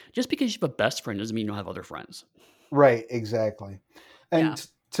is like, just because you have a best friend doesn't mean you don't have other friends. Right, exactly. And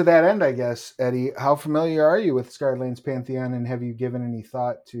to that end, I guess, Eddie, how familiar are you with Scarlane's Pantheon, and have you given any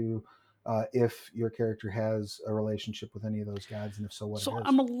thought to if your character has a relationship with any of those gods, and if so, what So it is?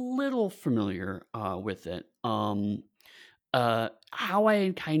 I'm a little familiar with it. How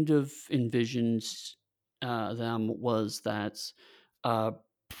I kind of envisioned them was that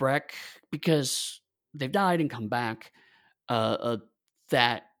Breck, because they've died and come back,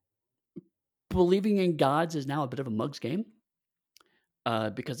 that believing in gods is now a bit of a mug's game.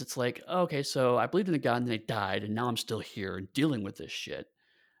 Because it's like, okay, so I believed in a god and they died, and now I'm still here and dealing with this shit.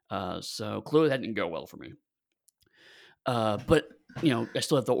 So clearly that didn't go well for me. But I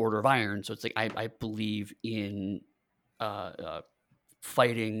still have the Order of Iron, so it's like I believe in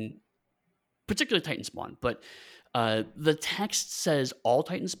fighting, particularly Titan Spawn. But the text says all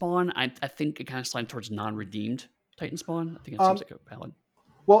Titan Spawn. I think it kind of slides towards non-redeemed Titan Spawn. I think it seems like a valid.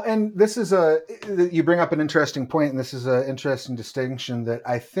 Well, and this is you bring up an interesting point, and this is an interesting distinction that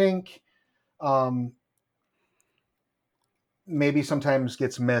I think maybe sometimes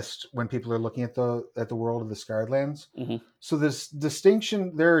gets missed when people are looking at the world of the Scarred Lands. Mm-hmm. So this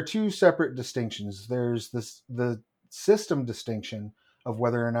distinction, there are two separate distinctions. There's the system distinction of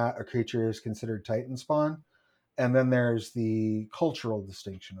whether or not a creature is considered Titan Spawn, and then there's the cultural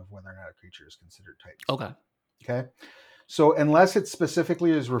distinction of whether or not a creature is considered Titan Spawn. Okay. So unless it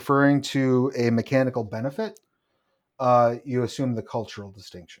specifically is referring to a mechanical benefit, you assume the cultural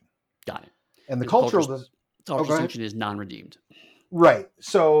distinction. Got it. And the cultural distinction is non-redeemed. Right.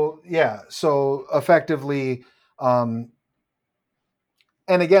 So, yeah. So effectively, and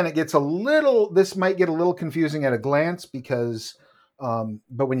again, this might get a little confusing at a glance because,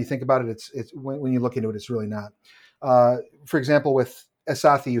 but when you think about it, it's when you look into it, it's really not. For example, with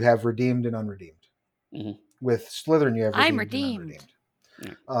Asathi, you have redeemed and unredeemed. Mm-hmm. With Slytherin, you have redeemed. I'm redeemed.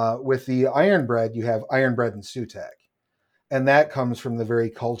 And unredeemed. With the Ironbred, you have Ironbred and Sutak. And that comes from the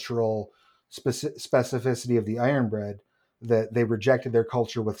very cultural specificity of the Ironbred, that they rejected their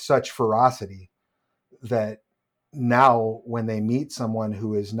culture with such ferocity that now when they meet someone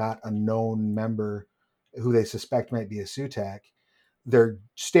who is not a known member who they suspect might be a Sutak, their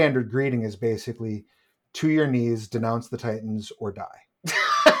standard greeting is basically to your knees, denounce the Titans, or die.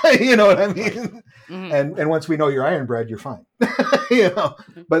 You know what I mean? Mm-hmm. And once we know you're Ironbred, you're fine.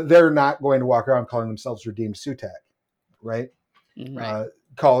 But they're not going to walk around calling themselves redeemed Sutak, right? Right.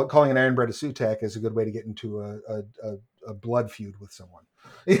 Calling an Ironbred a Sutak is a good way to get into a blood feud with someone.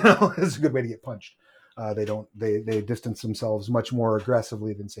 It's a good way to get punched. They distance themselves much more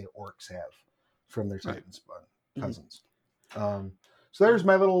aggressively than say orcs have from their Titan Spawn cousins. Mm-hmm. So there's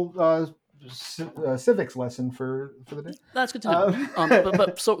my little civics lesson for the day. That's good to know.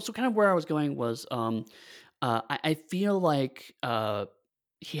 But so kind of where I was going was I feel like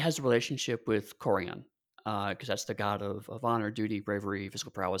he has a relationship with Corian, because that's the god of honor, duty, bravery,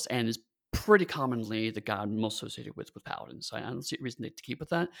 physical prowess, and is pretty commonly the god most associated with paladins. So I don't see a reason to keep with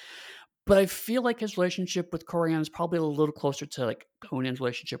that. But I feel like his relationship with Corian is probably a little closer to like Conan's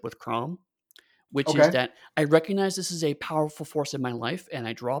relationship with Crom, which is that I recognize this is a powerful force in my life and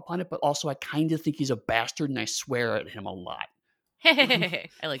I draw upon it, but also I kind of think he's a bastard and I swear at him a lot. I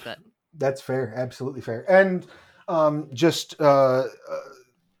like that. That's fair. Absolutely fair. And just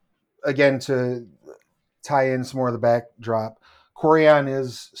again, to tie in some more of the backdrop, Corian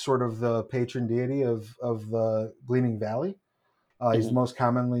is sort of the patron deity of the Gleaming Valley. He's the most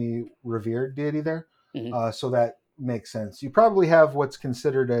commonly revered deity there. Mm-hmm. So that makes sense. You probably have what's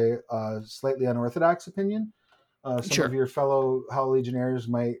considered a slightly unorthodox opinion. Some of your fellow Hollow Legionnaires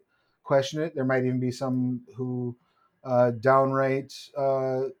might question it. There might even be some who downright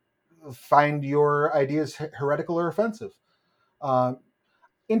find your ideas heretical or offensive.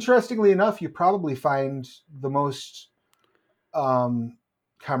 Interestingly enough, you probably find the most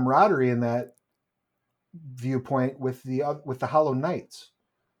camaraderie in that viewpoint with the Hollow Knights,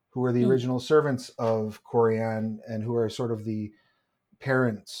 who are the original servants of Corian and who are sort of the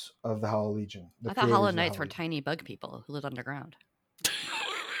parents of the Hollow Legion. I thought Hollow Knights were tiny bug people who lived underground.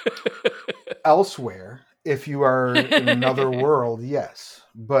 Elsewhere, if you are in another world, yes.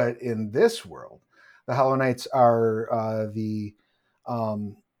 But in this world, the Hollow Knights are the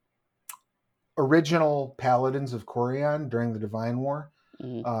original paladins of Corian during the Divine War.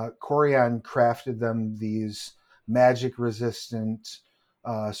 Corian crafted them these magic-resistant,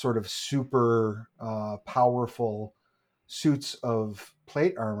 sort of super powerful suits of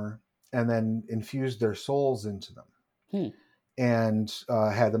plate armor, and then infused their souls into them, and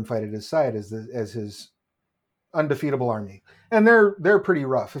had them fight at his side as his undefeatable army. And they're pretty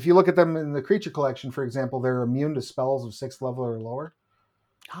rough. If you look at them in the creature collection, for example, they're immune to spells of 6th level or lower.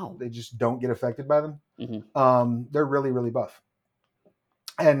 Oh. They just don't get affected by them. Mm-hmm. They're really, really buff.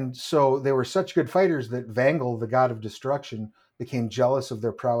 And so they were such good fighters that Vangel, the god of destruction, became jealous of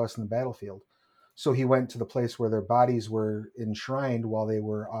their prowess in the battlefield. So he went to the place where their bodies were enshrined while they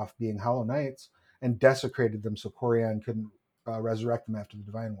were off being Hollow Knights and desecrated them so Corian couldn't resurrect them after the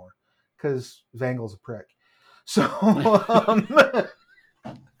Divine War. Because Vangel's a prick. So,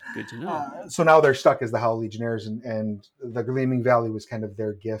 good to know. So now they're stuck as the Howl Legionnaires, and the Gleaming Valley was kind of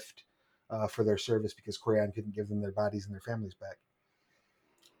their gift for their service because Corian couldn't give them their bodies and their families back.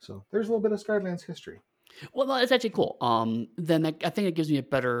 So there's a little bit of Skyland's history. Well, no, it's actually cool. Then I think it gives me a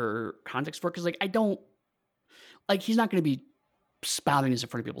better context for it because, like, I don't like he's not going to be spouting this in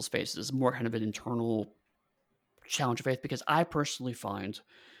front of people's faces. It's more kind of an internal challenge of faith because I personally find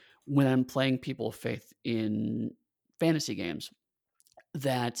when I'm playing people of faith in fantasy games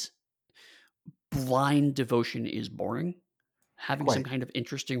that blind devotion is boring. Having some kind of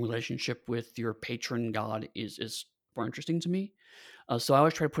interesting relationship with your patron god is more interesting to me. So I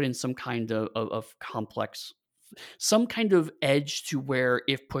always try to put in some kind of complex, some kind of edge to where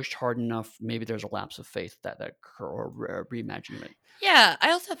if pushed hard enough, maybe there's a lapse of faith that occur or reimagining it. Yeah,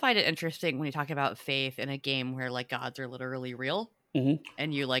 I also find it interesting when you talk about faith in a game where like gods are literally real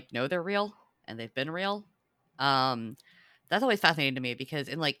and you like know they're real and they've been real. That's always fascinating to me because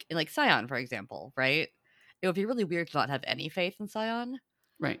in like Scion, for example, right? It would be really weird to not have any faith in Scion.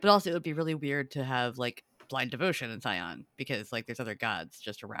 Right. But also it would be really weird to have like blind devotion in Scion because like there's other gods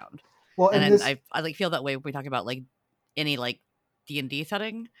just around. Well, and then I like feel that way when we talk about like any like D&D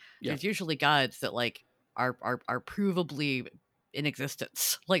setting. Yeah. There's usually gods that like are provably in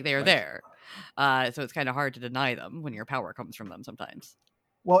existence, like they are there. So it's kind of hard to deny them when your power comes from them sometimes.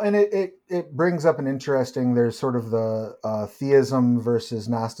 Well, and it brings up an interesting, there's sort of the theism versus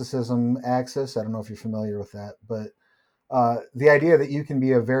Gnosticism axis. I don't know if you're familiar with that, but the idea that you can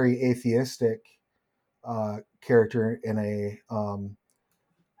be a very atheistic character in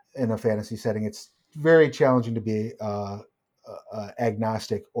a fantasy setting, it's very challenging to be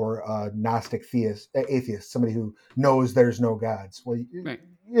agnostic or Gnostic atheist, somebody who knows there's no gods. Well,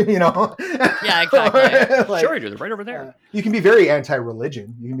 you know, yeah, exactly. Like, sure, they're right over there. You can be very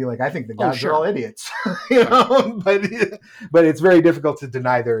anti-religion. You can be like, I think the gods are all idiots, you know. But it's very difficult to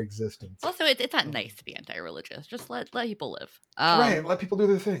deny their existence. Also, it's not nice to be anti-religious. Just let people live. Right, let people do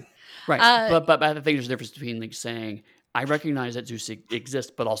their thing. Right, but I think there's a difference between like saying I recognize that Zeus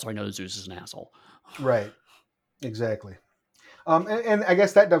exists, but also I know that Zeus is an asshole. Right, exactly. And I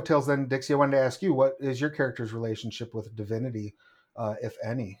guess that dovetails then, Dixie. I wanted to ask you, what is your character's relationship with divinity, if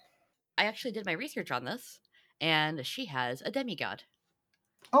any? I actually did my research on this, and she has a demigod.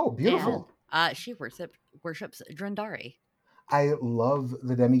 Oh, beautiful. And, she worships Drendari. I love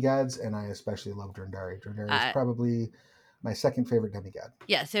the demigods, and I especially love Drendari. Drendari is probably my second favorite demigod.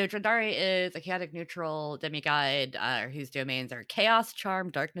 Yeah, so Drendari is a chaotic neutral demigod whose domains are chaos,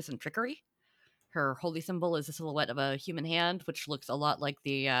 charm, darkness, and trickery. Her holy symbol is a silhouette of a human hand, which looks a lot like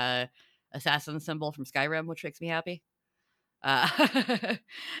the assassin symbol from Skyrim, which makes me happy.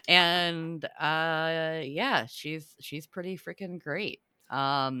 And yeah, she's pretty freaking great.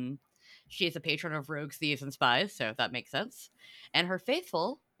 She's a patron of rogues, thieves, and spies, so if that makes sense. And her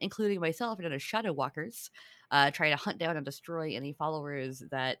faithful, including myself and other shadow walkers, try to hunt down and destroy any followers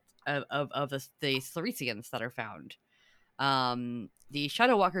that of the Claricians that are found. The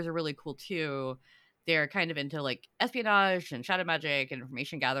shadow walkers are really cool too. They're kind of into like espionage and shadow magic and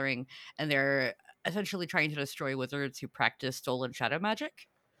information gathering, and they're essentially trying to destroy wizards who practice stolen shadow magic.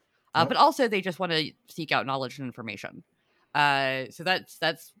 But also they just want to seek out knowledge and information. So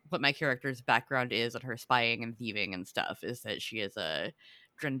that's what my character's background is on her spying and thieving and stuff, is that she is a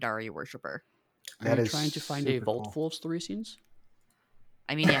Drendari worshiper. Are you trying to find a vault full of Claricians?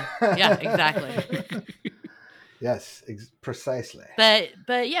 I mean, yeah, exactly. Yes, precisely.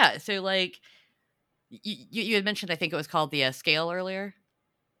 But yeah, so like you had mentioned, I think it was called the scale earlier,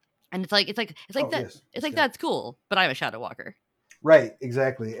 and it's like that. Yes, it's like that's cool, but I'm a shadow walker. Right,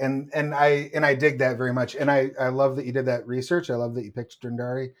 exactly, and I dig that very much, and I love that you did that research. I love that you picked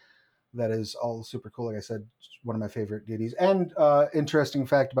Drendari. That is all super cool. Like I said, one of my favorite deities. And interesting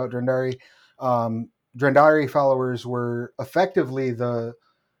fact about Drendari: Drendari followers were effectively the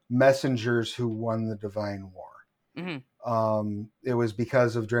messengers who won the Divine War. Mm-hmm. It was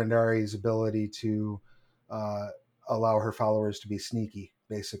because of Drendari's ability to allow her followers to be sneaky,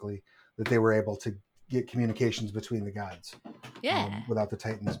 basically, that they were able to get communications between the gods. Yeah. Without the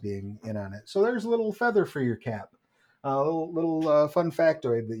Titans being in on it. So there's a little feather for your cap. A little fun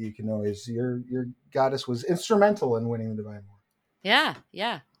factoid that you can know is your goddess was instrumental in winning the Divine War. Yeah.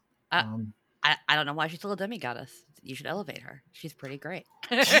 I don't know why she's still a demigoddess. You should elevate her. She's pretty great.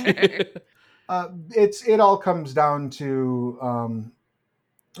 It all comes down to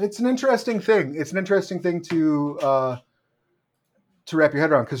It's an interesting thing. It's an interesting thing to wrap your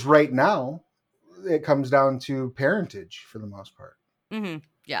head around, because right now it comes down to parentage for the most part. Mm-hmm.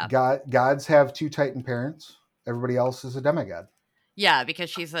 Yeah. Gods have two Titan parents. Everybody else is a demigod. Yeah, because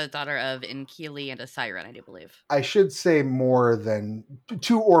she's a daughter of Inkili and a Siren, I do believe. I should say more than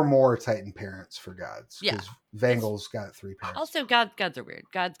two or more Titan parents for gods, Yeah. because Vangel's got three parents. Also, gods are weird.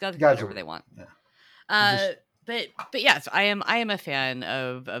 Gods can do whatever they want. Yeah. But yes, I am a fan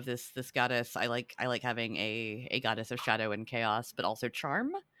of this goddess. I like having a goddess of shadow and chaos, but also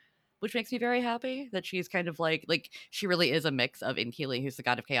charm, which makes me very happy that she's kind of like she really is a mix of Inkili, who's the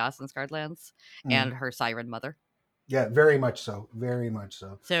god of chaos in Scarred Lands, and her Siren mother. Yeah, very much so. Very much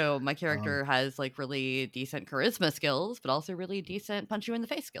so. So my character has like really decent charisma skills, but also really decent punch you in the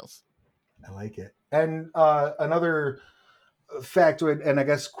face skills. I like it. And another factoid, and I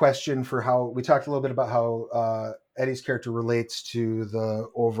guess question for how we talked a little bit about how Eddie's character relates to the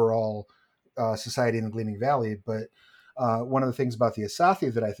overall society in the Gleaming Valley, but one of the things about the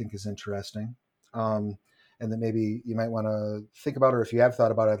Asathi that I think is interesting, and that maybe you might want to think about, or if you have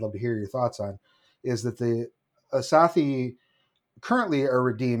thought about it, I'd love to hear your thoughts on, is that the Asathi currently are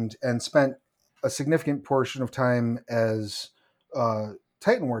redeemed and spent a significant portion of time as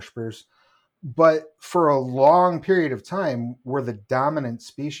Titan worshippers, but for a long period of time were the dominant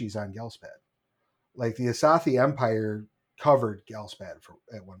species on Gelspad. Like the Asathi Empire covered Gelspad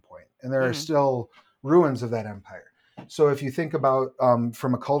at one point, and there are still ruins of that empire. So if you think about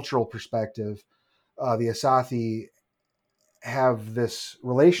from a cultural perspective, the Asathi have this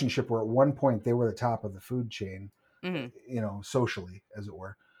relationship where at one point they were the top of the food chain, socially, as it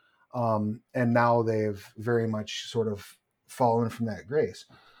were. And now they've very much sort of fallen from that grace.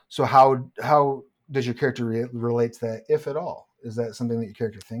 So how does your character relate to that, if at all? Is that something that your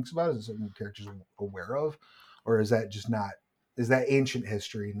character thinks about? Is it something your character's aware of? Or is that just not, is that ancient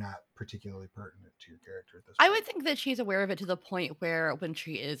history not particularly pertinent to your character at this point? I would think that she's aware of it to the point where when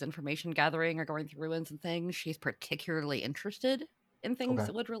she is information gathering or going through ruins and things, she's particularly interested in things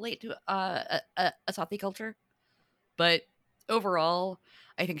that would relate to Asathi culture. But overall,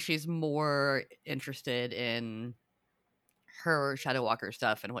 I think she's more interested in her Shadow Walker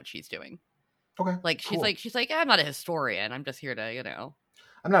stuff and what she's doing. Okay. Like cool. she's like, I'm not a historian. I'm just here to,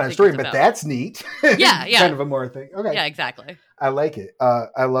 I'm not a historian, but that's neat. Yeah. Kind of a more thing. Okay. Yeah, exactly. I like it.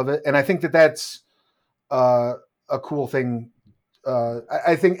 I love it. And I think that that's a cool thing.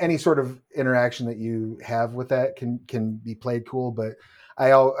 I think any sort of interaction that you have with that can be played cool, but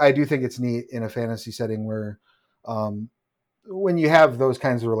I do think it's neat in a fantasy setting where when you have those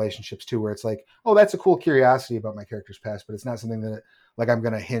kinds of relationships too, where it's like, oh, that's a cool curiosity about my character's past, but it's not something that like I'm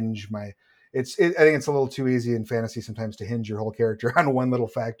going to hinge my. I think it's a little too easy in fantasy sometimes to hinge your whole character on one little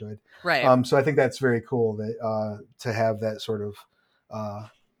factoid. Right. So I think that's very cool that to have that sort of, I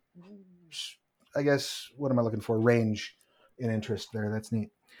guess, what am I looking for? Range in interest there. That's neat.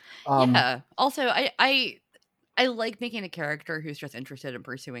 Yeah. Also, I like making a character who's just interested in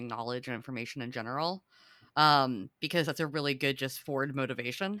pursuing knowledge and information in general, because that's a really good just forward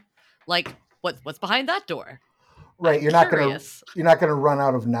motivation. Like, what's behind that door? Right, you're not gonna run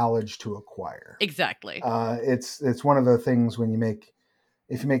out of knowledge to acquire. Exactly. It's one of the things when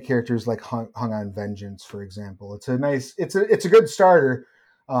if you make characters like hung on vengeance, for example, it's a good starter,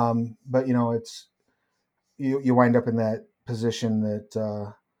 but it's you wind up in that position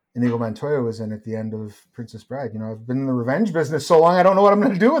that Inigo Montoya was in at the end of Princess Bride. I've been in the revenge business so long, I don't know what I'm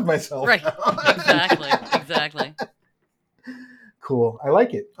going to do with myself. Right. Exactly. Cool. I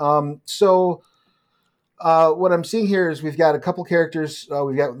like it. So what I'm seeing here is we've got a couple characters.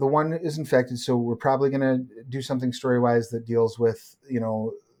 We've got the one is infected, so we're probably going to do something story-wise that deals with,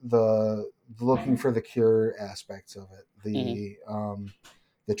 the looking for the cure aspects of it,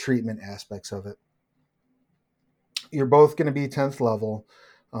 the treatment aspects of it. You're both going to be 10th level,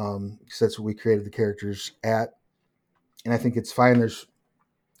 because that's what we created the characters at. And I think it's fine. There's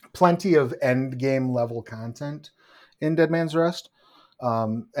plenty of end game level content in Dead Man's Rest.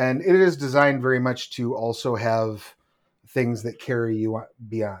 And it is designed very much to also have things that carry you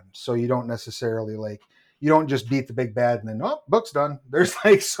beyond. So you don't necessarily you don't just beat the big bad and then, book's done. There's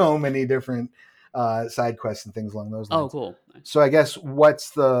so many different side quests and things along those lines. Oh, cool. So I guess what's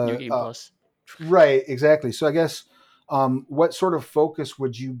the New Game Plus? Right, exactly. So I guess what sort of focus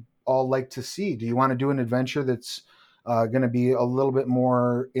would you all like to see? Do you want to do an adventure that's going to be a little bit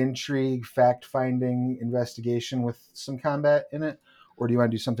more intrigue, fact-finding, investigation with some combat in it? Or do you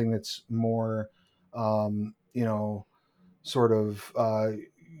want to do something that's more, sort of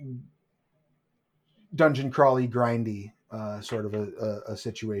dungeon crawly, grindy, sort of a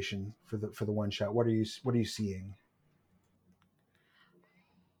situation for the one shot? What are you seeing?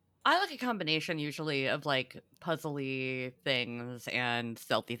 I like a combination usually of like puzzly things and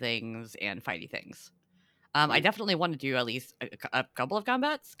stealthy things and fighty things. I definitely want to do at least a couple of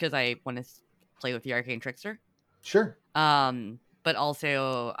combats because I want to play with the Arcane Trickster. Sure. But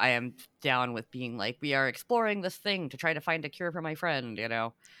also I am down with being like, we are exploring this thing to try to find a cure for my friend, you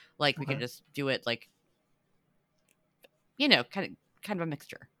know? Like we Okay. can just do it like, you know, kind of a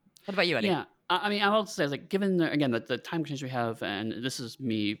mixture. What about you, Eddie? Yeah. I mean, I will say, like, given again the time constraints we have, and this is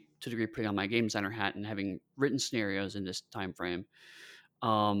me to a degree putting on my game designer hat and having written scenarios in this time frame.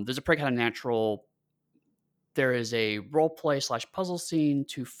 There's a pretty kind of natural. There is a role play / puzzle scene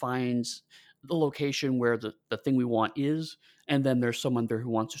to find the location where the thing we want is, and then there's someone there who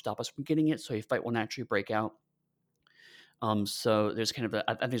wants to stop us from getting it. So a fight will naturally break out. So there's kind of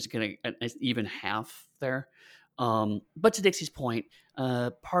I think there's going to an even half there. But to Dixie's point,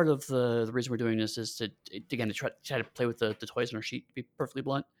 part of the reason we're doing this is to again to try to play with the toys on our sheet, to be perfectly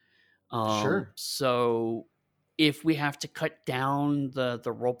blunt. Sure. So if we have to cut down the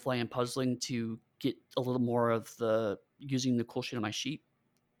role play and puzzling to get a little more of the using the cool shit on my sheet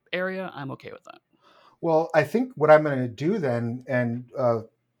area, I'm okay with that. Well, I think what I'm going to do then, and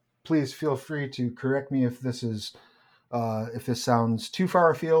please feel free to correct me if this sounds too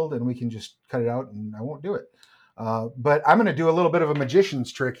far afield, and we can just cut it out, and I won't do it. But I'm going to do a little bit of a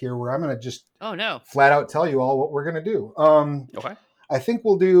magician's trick here, where I'm going to just flat out tell you all what we're going to do. Okay. I think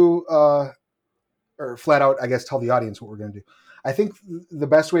we'll do, or flat out, I guess, tell the audience what we're going to do. I think the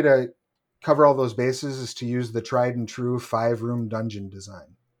best way to cover all those bases is to use the tried and true 5-room dungeon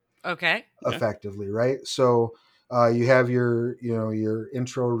design. Okay. Effectively, right? So you have your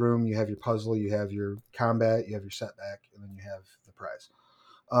intro room, you have your puzzle, you have your combat, you have your setback, and then you have the prize.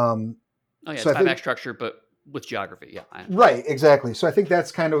 It's 5-act structure, but with geography. Yeah. Right, exactly. So I think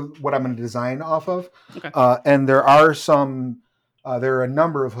that's kind of what I'm going to design off of. Okay. And there are a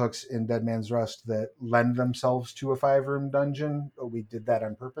number of hooks in Dead Man's Rust that lend themselves to a 5-room dungeon. We did that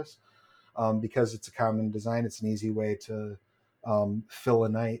on purpose because it's a common design. It's an easy way to fill a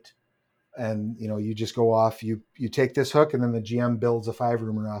night. And you just go off, you take this hook, and then the GM builds a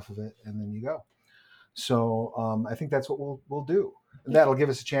 5-roomer off of it, and then you go. So I think that's what we'll do. And that'll give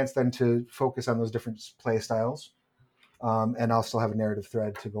us a chance then to focus on those different play styles, and I'll still have a narrative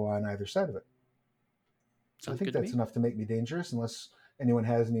thread to go on either side of it. So I think that's enough to make me dangerous, unless anyone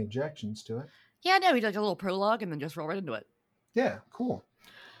has any objections to it. Yeah, no, we did like a little prologue and then just roll right into it. Yeah, cool.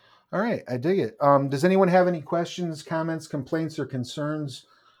 All right, I dig it. Does anyone have any questions, comments, complaints, or concerns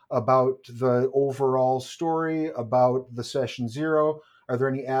about the overall story, about the Session Zero? Are there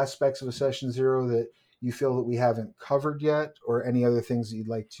any aspects of a Session Zero that you feel that we haven't covered yet, or any other things that you'd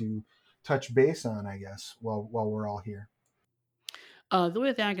like to touch base on, I guess, while we're all here? The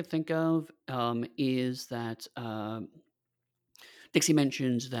way that I can think of is that Dixie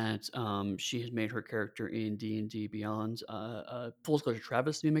mentioned that she has made her character in D&D Beyond. Full disclosure,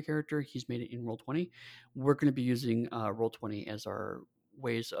 Travis made my character. He's made it in Roll20. We're going to be using Roll20 as our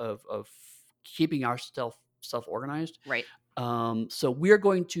ways of keeping our stuff organized. Right. So we're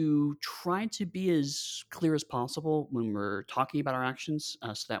going to try to be as clear as possible when we're talking about our actions.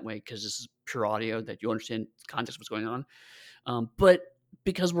 So that way, because this is pure audio, that you understand the context of what's going on. But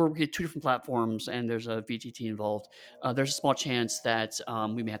because we're at 2 different platforms and there's a VTT involved, there's a small chance that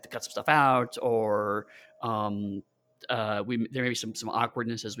we may have to cut some stuff out, or there may be some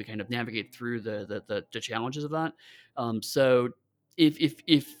awkwardness as we kind of navigate through the challenges of that. So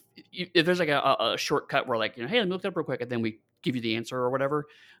if there's like a shortcut where like, hey, let me look it up real quick, and then we give you the answer or whatever,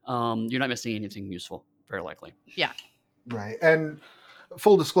 you're not missing anything useful, very likely. Yeah. Right. And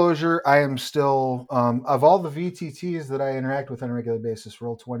full disclosure, I am still, of all the VTTs that I interact with on a regular basis,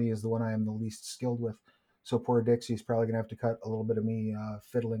 Roll20 is the one I am the least skilled with. So poor Dixie's probably going to have to cut a little bit of me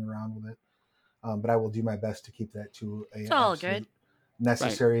fiddling around with it. But I will do my best to keep that to a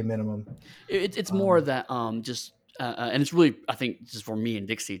necessary minimum. It's more that just, and it's really, I think, just for me and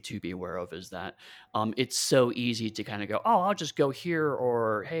Dixie to be aware of, is that it's so easy to kind of go, oh, I'll just go here,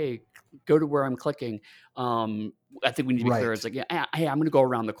 or hey, go to where I'm clicking. I think we need to be clear. It's like, yeah, hey, I'm going to go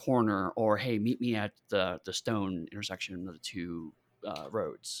around the corner, or hey, meet me at the stone intersection of the 2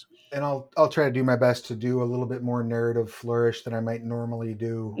 roads. And I'll try to do my best to do a little bit more narrative flourish than I might normally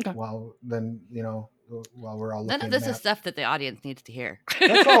do. Okay. While we're all looking. None of this is stuff that the audience needs to hear.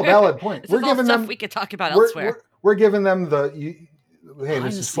 That's all valid point. We're giving them we could talk about elsewhere. We're giving them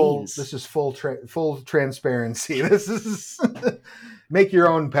this is full transparency. This is make your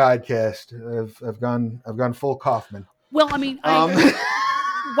own podcast. I've gone full Kaufman. Well, I mean,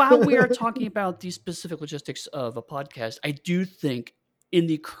 while we are talking about the specific logistics of a podcast, I do think in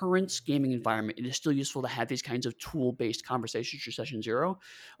the current gaming environment, it is still useful to have these kinds of tool-based conversations for session zero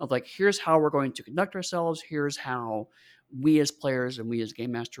of like, here's how we're going to conduct ourselves. Here's how we as players and we as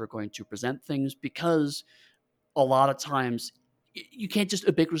game master are going to present things, because a lot of times you can't just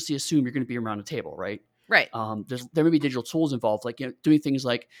ubiquitously assume you're going to be around a table, right? Right. There may be digital tools involved, like doing things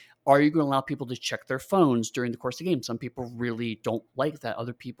like, are you going to allow people to check their phones during the course of the game? Some people really don't like that.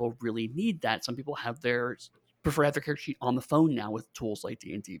 Other people really need that. Some people prefer to have their character sheet on the phone now with tools like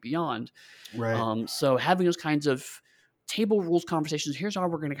D&D Beyond. Right. So having those kinds of table rules conversations, here's how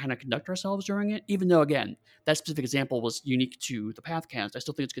we're going to kind of conduct ourselves during it. Even though, again, that specific example was unique to the Pathcast, I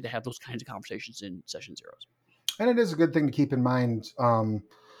still think it's good to have those kinds of conversations in session zeros. And it is a good thing to keep in mind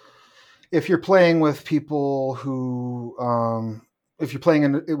if you're playing with people who, if you're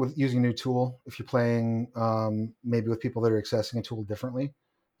playing with using a new tool, if you're playing maybe with people that are accessing a tool differently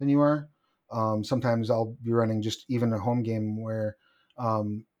than you are. Sometimes I'll be running just even a home game where,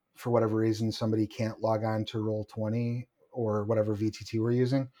 for whatever reason, somebody can't log on to Roll20 or whatever VTT we're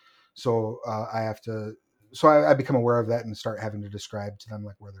using. So I become aware of that and start having to describe to them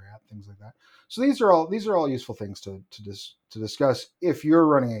like where they're at, things like that. So these are all useful things to discuss if you're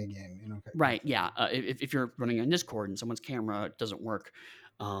running a game. Right. Yeah. If you're running on Discord and someone's camera doesn't work,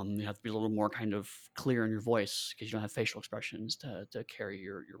 you have to be a little more kind of clear in your voice because you don't have facial expressions to carry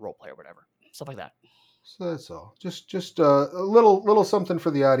your role play or whatever, stuff like that. So that's all. Just a little something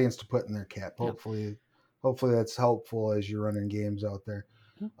for the audience to put in their cap. Hopefully that's helpful as you're running games out there.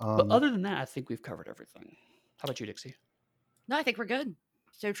 But other than that, I think we've covered everything. How about you, Dixie? No, I think we're good.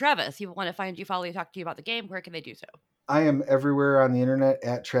 So Travis, people want to find you, follow you, talk to you about the game. Where can they do so? I am everywhere on the internet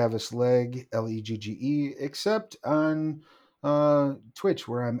at Travis Legge, Legge, except on Twitch,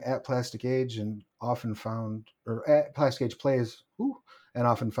 where I'm at Plastic Age and often found, or at Plastic Age Plays, and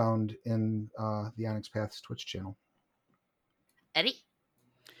often found in the Onyx Paths Twitch channel. Eddie?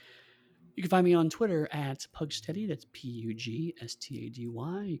 You can find me on Twitter at Pugsteady. That's Pugstady.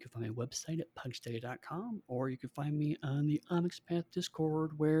 You can find my website at pugsteady.com, or you can find me on the Onyx Path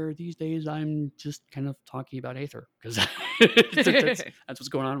Discord, where these days I'm just kind of talking about Aether, because that's what's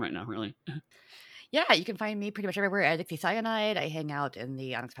going on right now, really. Yeah, you can find me pretty much everywhere at Dixie Cyanide. I hang out in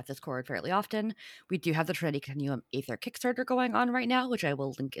the Onyx Path Discord fairly often. We do have the Trinity Continuum Aether Kickstarter going on right now, which I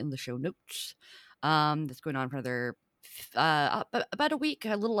will link in the show notes. That's going on for another about a week,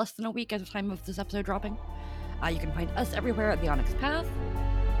 a little less than a week at the time of this episode dropping. You can find us everywhere at the Onyx Path.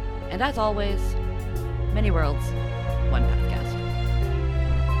 And as always, many worlds, one Pathcast.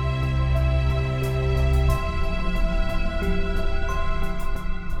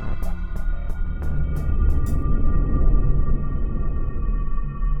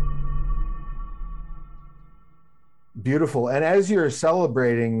 Beautiful. And as you're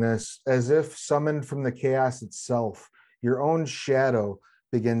celebrating this, as if summoned from the chaos itself, your own shadow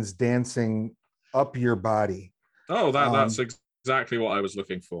begins dancing up your body. Oh, that's exactly what I was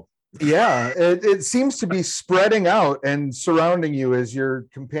looking for. Yeah, it seems to be spreading out and surrounding you as your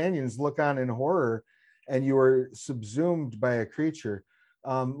companions look on in horror and you are subsumed by a creature.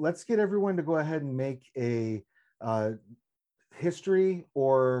 Let's get everyone to go ahead and make a history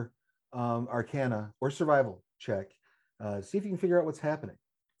or arcana or survival check. See if you can figure out what's happening.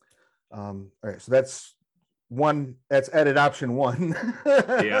 All right, so that's edit option one.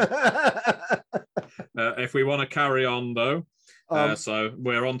 Yeah. If we want to carry on though, so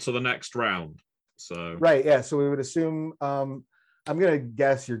we're on to the next round. So right, yeah. So we would assume I'm gonna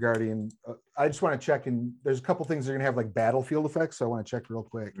guess your guardian. I just want to check, and there's a couple things that are gonna have like battlefield effects, so I want to check real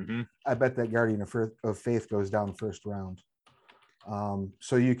quick. Mm-hmm. I bet that guardian of faith goes down first round.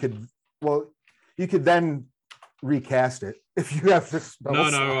 So you could then recast it if you have this spell.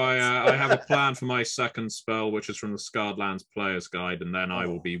 No, I have a plan for my second spell, which is from the Scarred Lands Player's Guide, and then I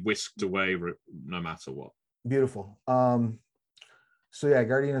will be whisked away no matter what. Beautiful. So yeah,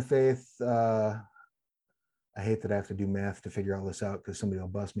 Guardian of Faith. I hate that I have to do math to figure all this out because somebody will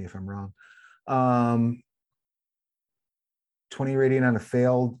bust me if I'm wrong. 20 radiant on a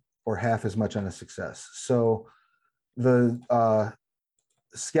failed or half as much on a success. So the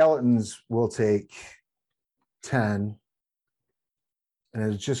skeletons will take 10,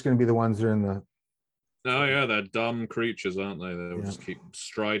 and it's just going to be the ones that are in the... Oh yeah, they're dumb creatures, aren't they? They'll just keep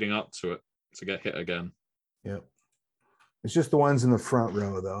striding up to it to get hit again. Yep. It's just the ones in the front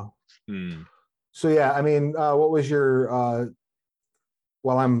row, though. Hmm. So yeah, I mean, what was your...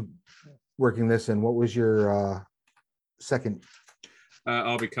 while I'm working this in, what was your second...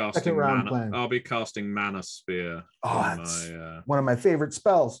 I'll be casting Mana Sphere. Oh, that's one of my favorite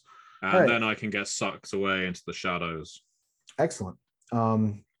spells. And then I can get sucked away into the shadows. Excellent.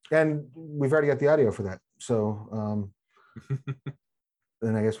 And we've already got the audio for that. So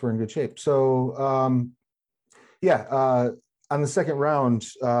then I guess we're in good shape. So on the second round,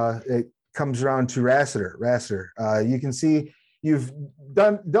 it comes around to Rassiter. You can see you've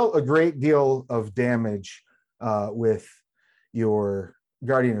dealt a great deal of damage with your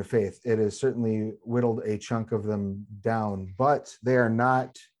Guardian of Faith. It has certainly whittled a chunk of them down, but they are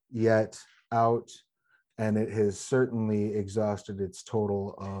not yet out, and it has certainly exhausted its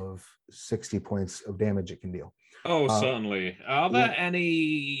total of 60 points of damage it can deal. Oh, certainly. Are there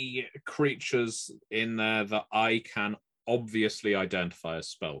any creatures in there that I can obviously identify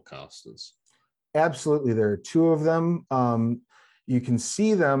as spellcasters? Absolutely. There are two of them. You can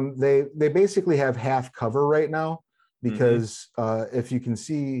see them. They basically have half cover right now because if you can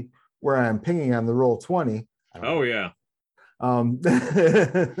see where I'm pinging on the Roll20. Oh, yeah.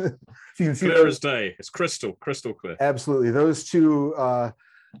 If you can see clear as day. It's crystal clear. Absolutely. Those two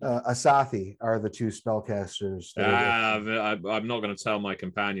Asathi are the two spellcasters. I'm not going to tell my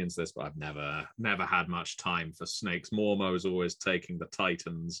companions this, but I've never had much time for snakes. Mormo's always taking the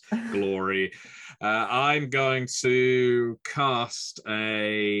Titan's glory. I'm going to conjure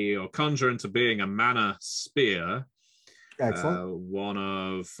into being a mana spear. Excellent. One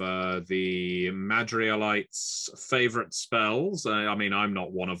of the Madrialites' favorite spells. I mean, I'm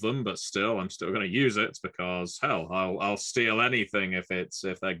not one of them, but still, I'm still going to use it because, hell, I'll steal anything if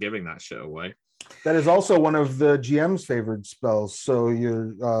they're giving that shit away. That is also one of the GM's favorite spells, so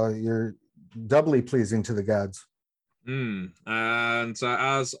you're doubly pleasing to the gods. And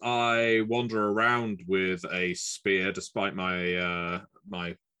as I wander around with a spear, despite my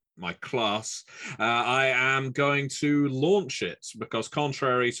class, I am going to launch it because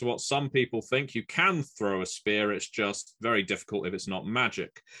contrary to what some people think, you can throw a spear. It's just very difficult if it's not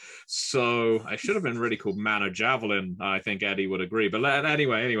magic. So I should have been really called Mana Javelin. I think Eddie would agree. But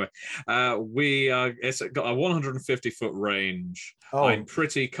anyway, it's got a 150-foot range. Oh. I'm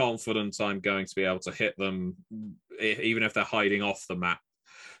pretty confident I'm going to be able to hit them even if they're hiding off the map.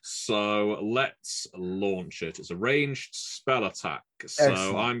 So let's launch it. It's a ranged spell attack. So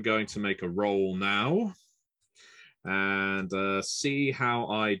excellent. I'm going to make a roll now and see how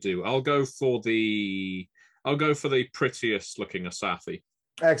I do. I'll go for the prettiest looking Asathi.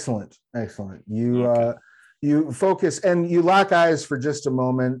 Excellent. You focus and you lock eyes for just a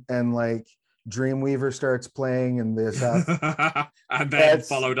moment, and like Dreamweaver starts playing, and this and then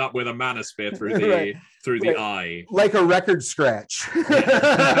followed up with a mana spear through the the eye, like a record scratch.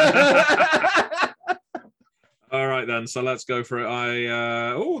 All right then, so let's go for it.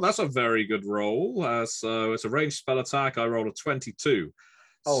 That's a very good roll. So it's a ranged spell attack. I rolled a 22.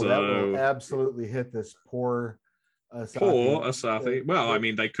 Oh, so that will absolutely hit this poor Asathi. Poor Asathi. Well, I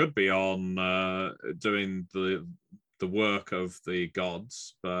mean, they could be on doing the work of the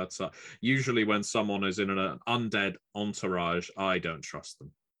gods, but usually when someone is in an undead entourage, I don't trust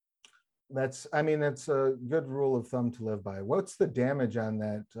them. That's a good rule of thumb to live by. What's the damage on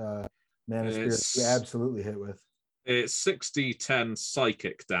that mana spear you absolutely hit with? It's 60-10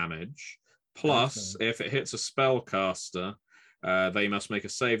 psychic damage. Plus, if it hits a spellcaster, they must make a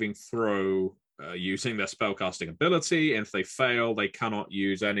saving throw using their spellcasting ability. And if they fail, they cannot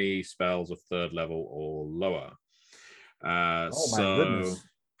use any spells of 3rd level or lower. My goodness.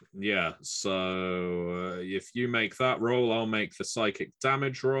 Yeah, so if you make that roll, I'll make the psychic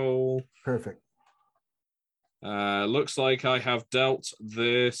damage roll. Perfect. Looks like I have dealt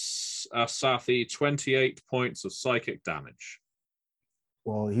this Asathi 28 points of psychic damage.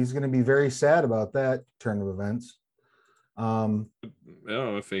 Well, he's going to be very sad about that turn of events.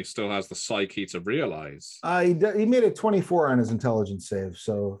 If he still has the psyche to realize. He made a 24 on his intelligence save,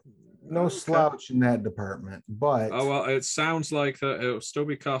 so no slouch in that department. But it sounds like that it'll still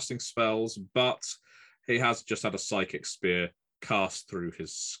be casting spells, but he has just had a psychic spear cast through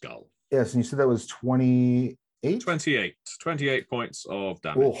his skull. Yes, and you said that was 28? 28 points of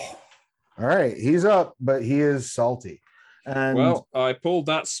damage. Oh. All right, he's up, but he is salty. And well, I pulled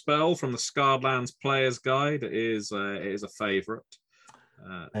that spell from the Scarred Lands Player's Guide. It is a favorite.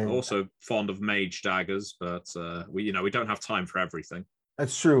 Also fond of mage daggers, but we don't have time for everything.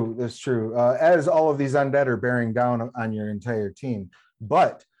 That's true. As all of these undead are bearing down on your entire team.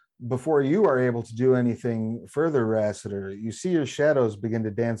 But before you are able to do anything further, Rassiter, you see your shadows begin to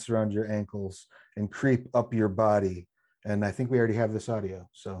dance around your ankles and creep up your body. And I think we already have this audio.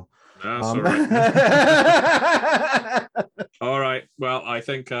 So that's all right. All right. Well, I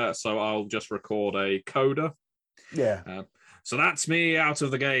think so. I'll just record a coda. Yeah. So that's me out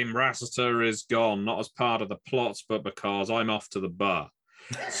of the game. Rassiter is gone, not as part of the plot, but because I'm off to the bar.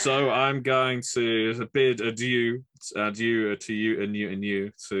 So I'm going to bid adieu to you and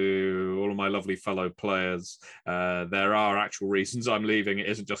you to all of my lovely fellow players. There are actual reasons I'm leaving. It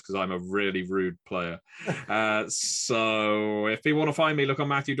isn't just because I'm a really rude player. So if you want to find me, look on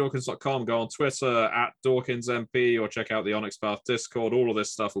MatthewDawkins.com, go on Twitter at DawkinsMP, or check out the Onyx Path Discord. All of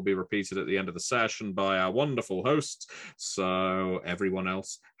this stuff will be repeated at the end of the session by our wonderful hosts. So everyone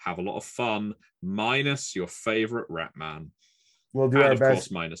else, have a lot of fun, minus your favorite rat man. We'll do and our of best.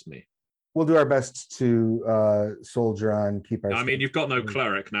 course, minus me. We'll do our best to soldier on, keep our. I mean, you've got no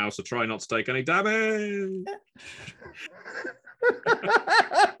cleric now, so try not to take any damage.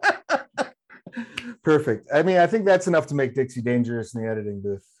 Perfect. I mean, I think that's enough to make Dixie dangerous in the editing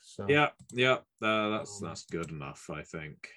booth. So Yeah, that's good enough, I think.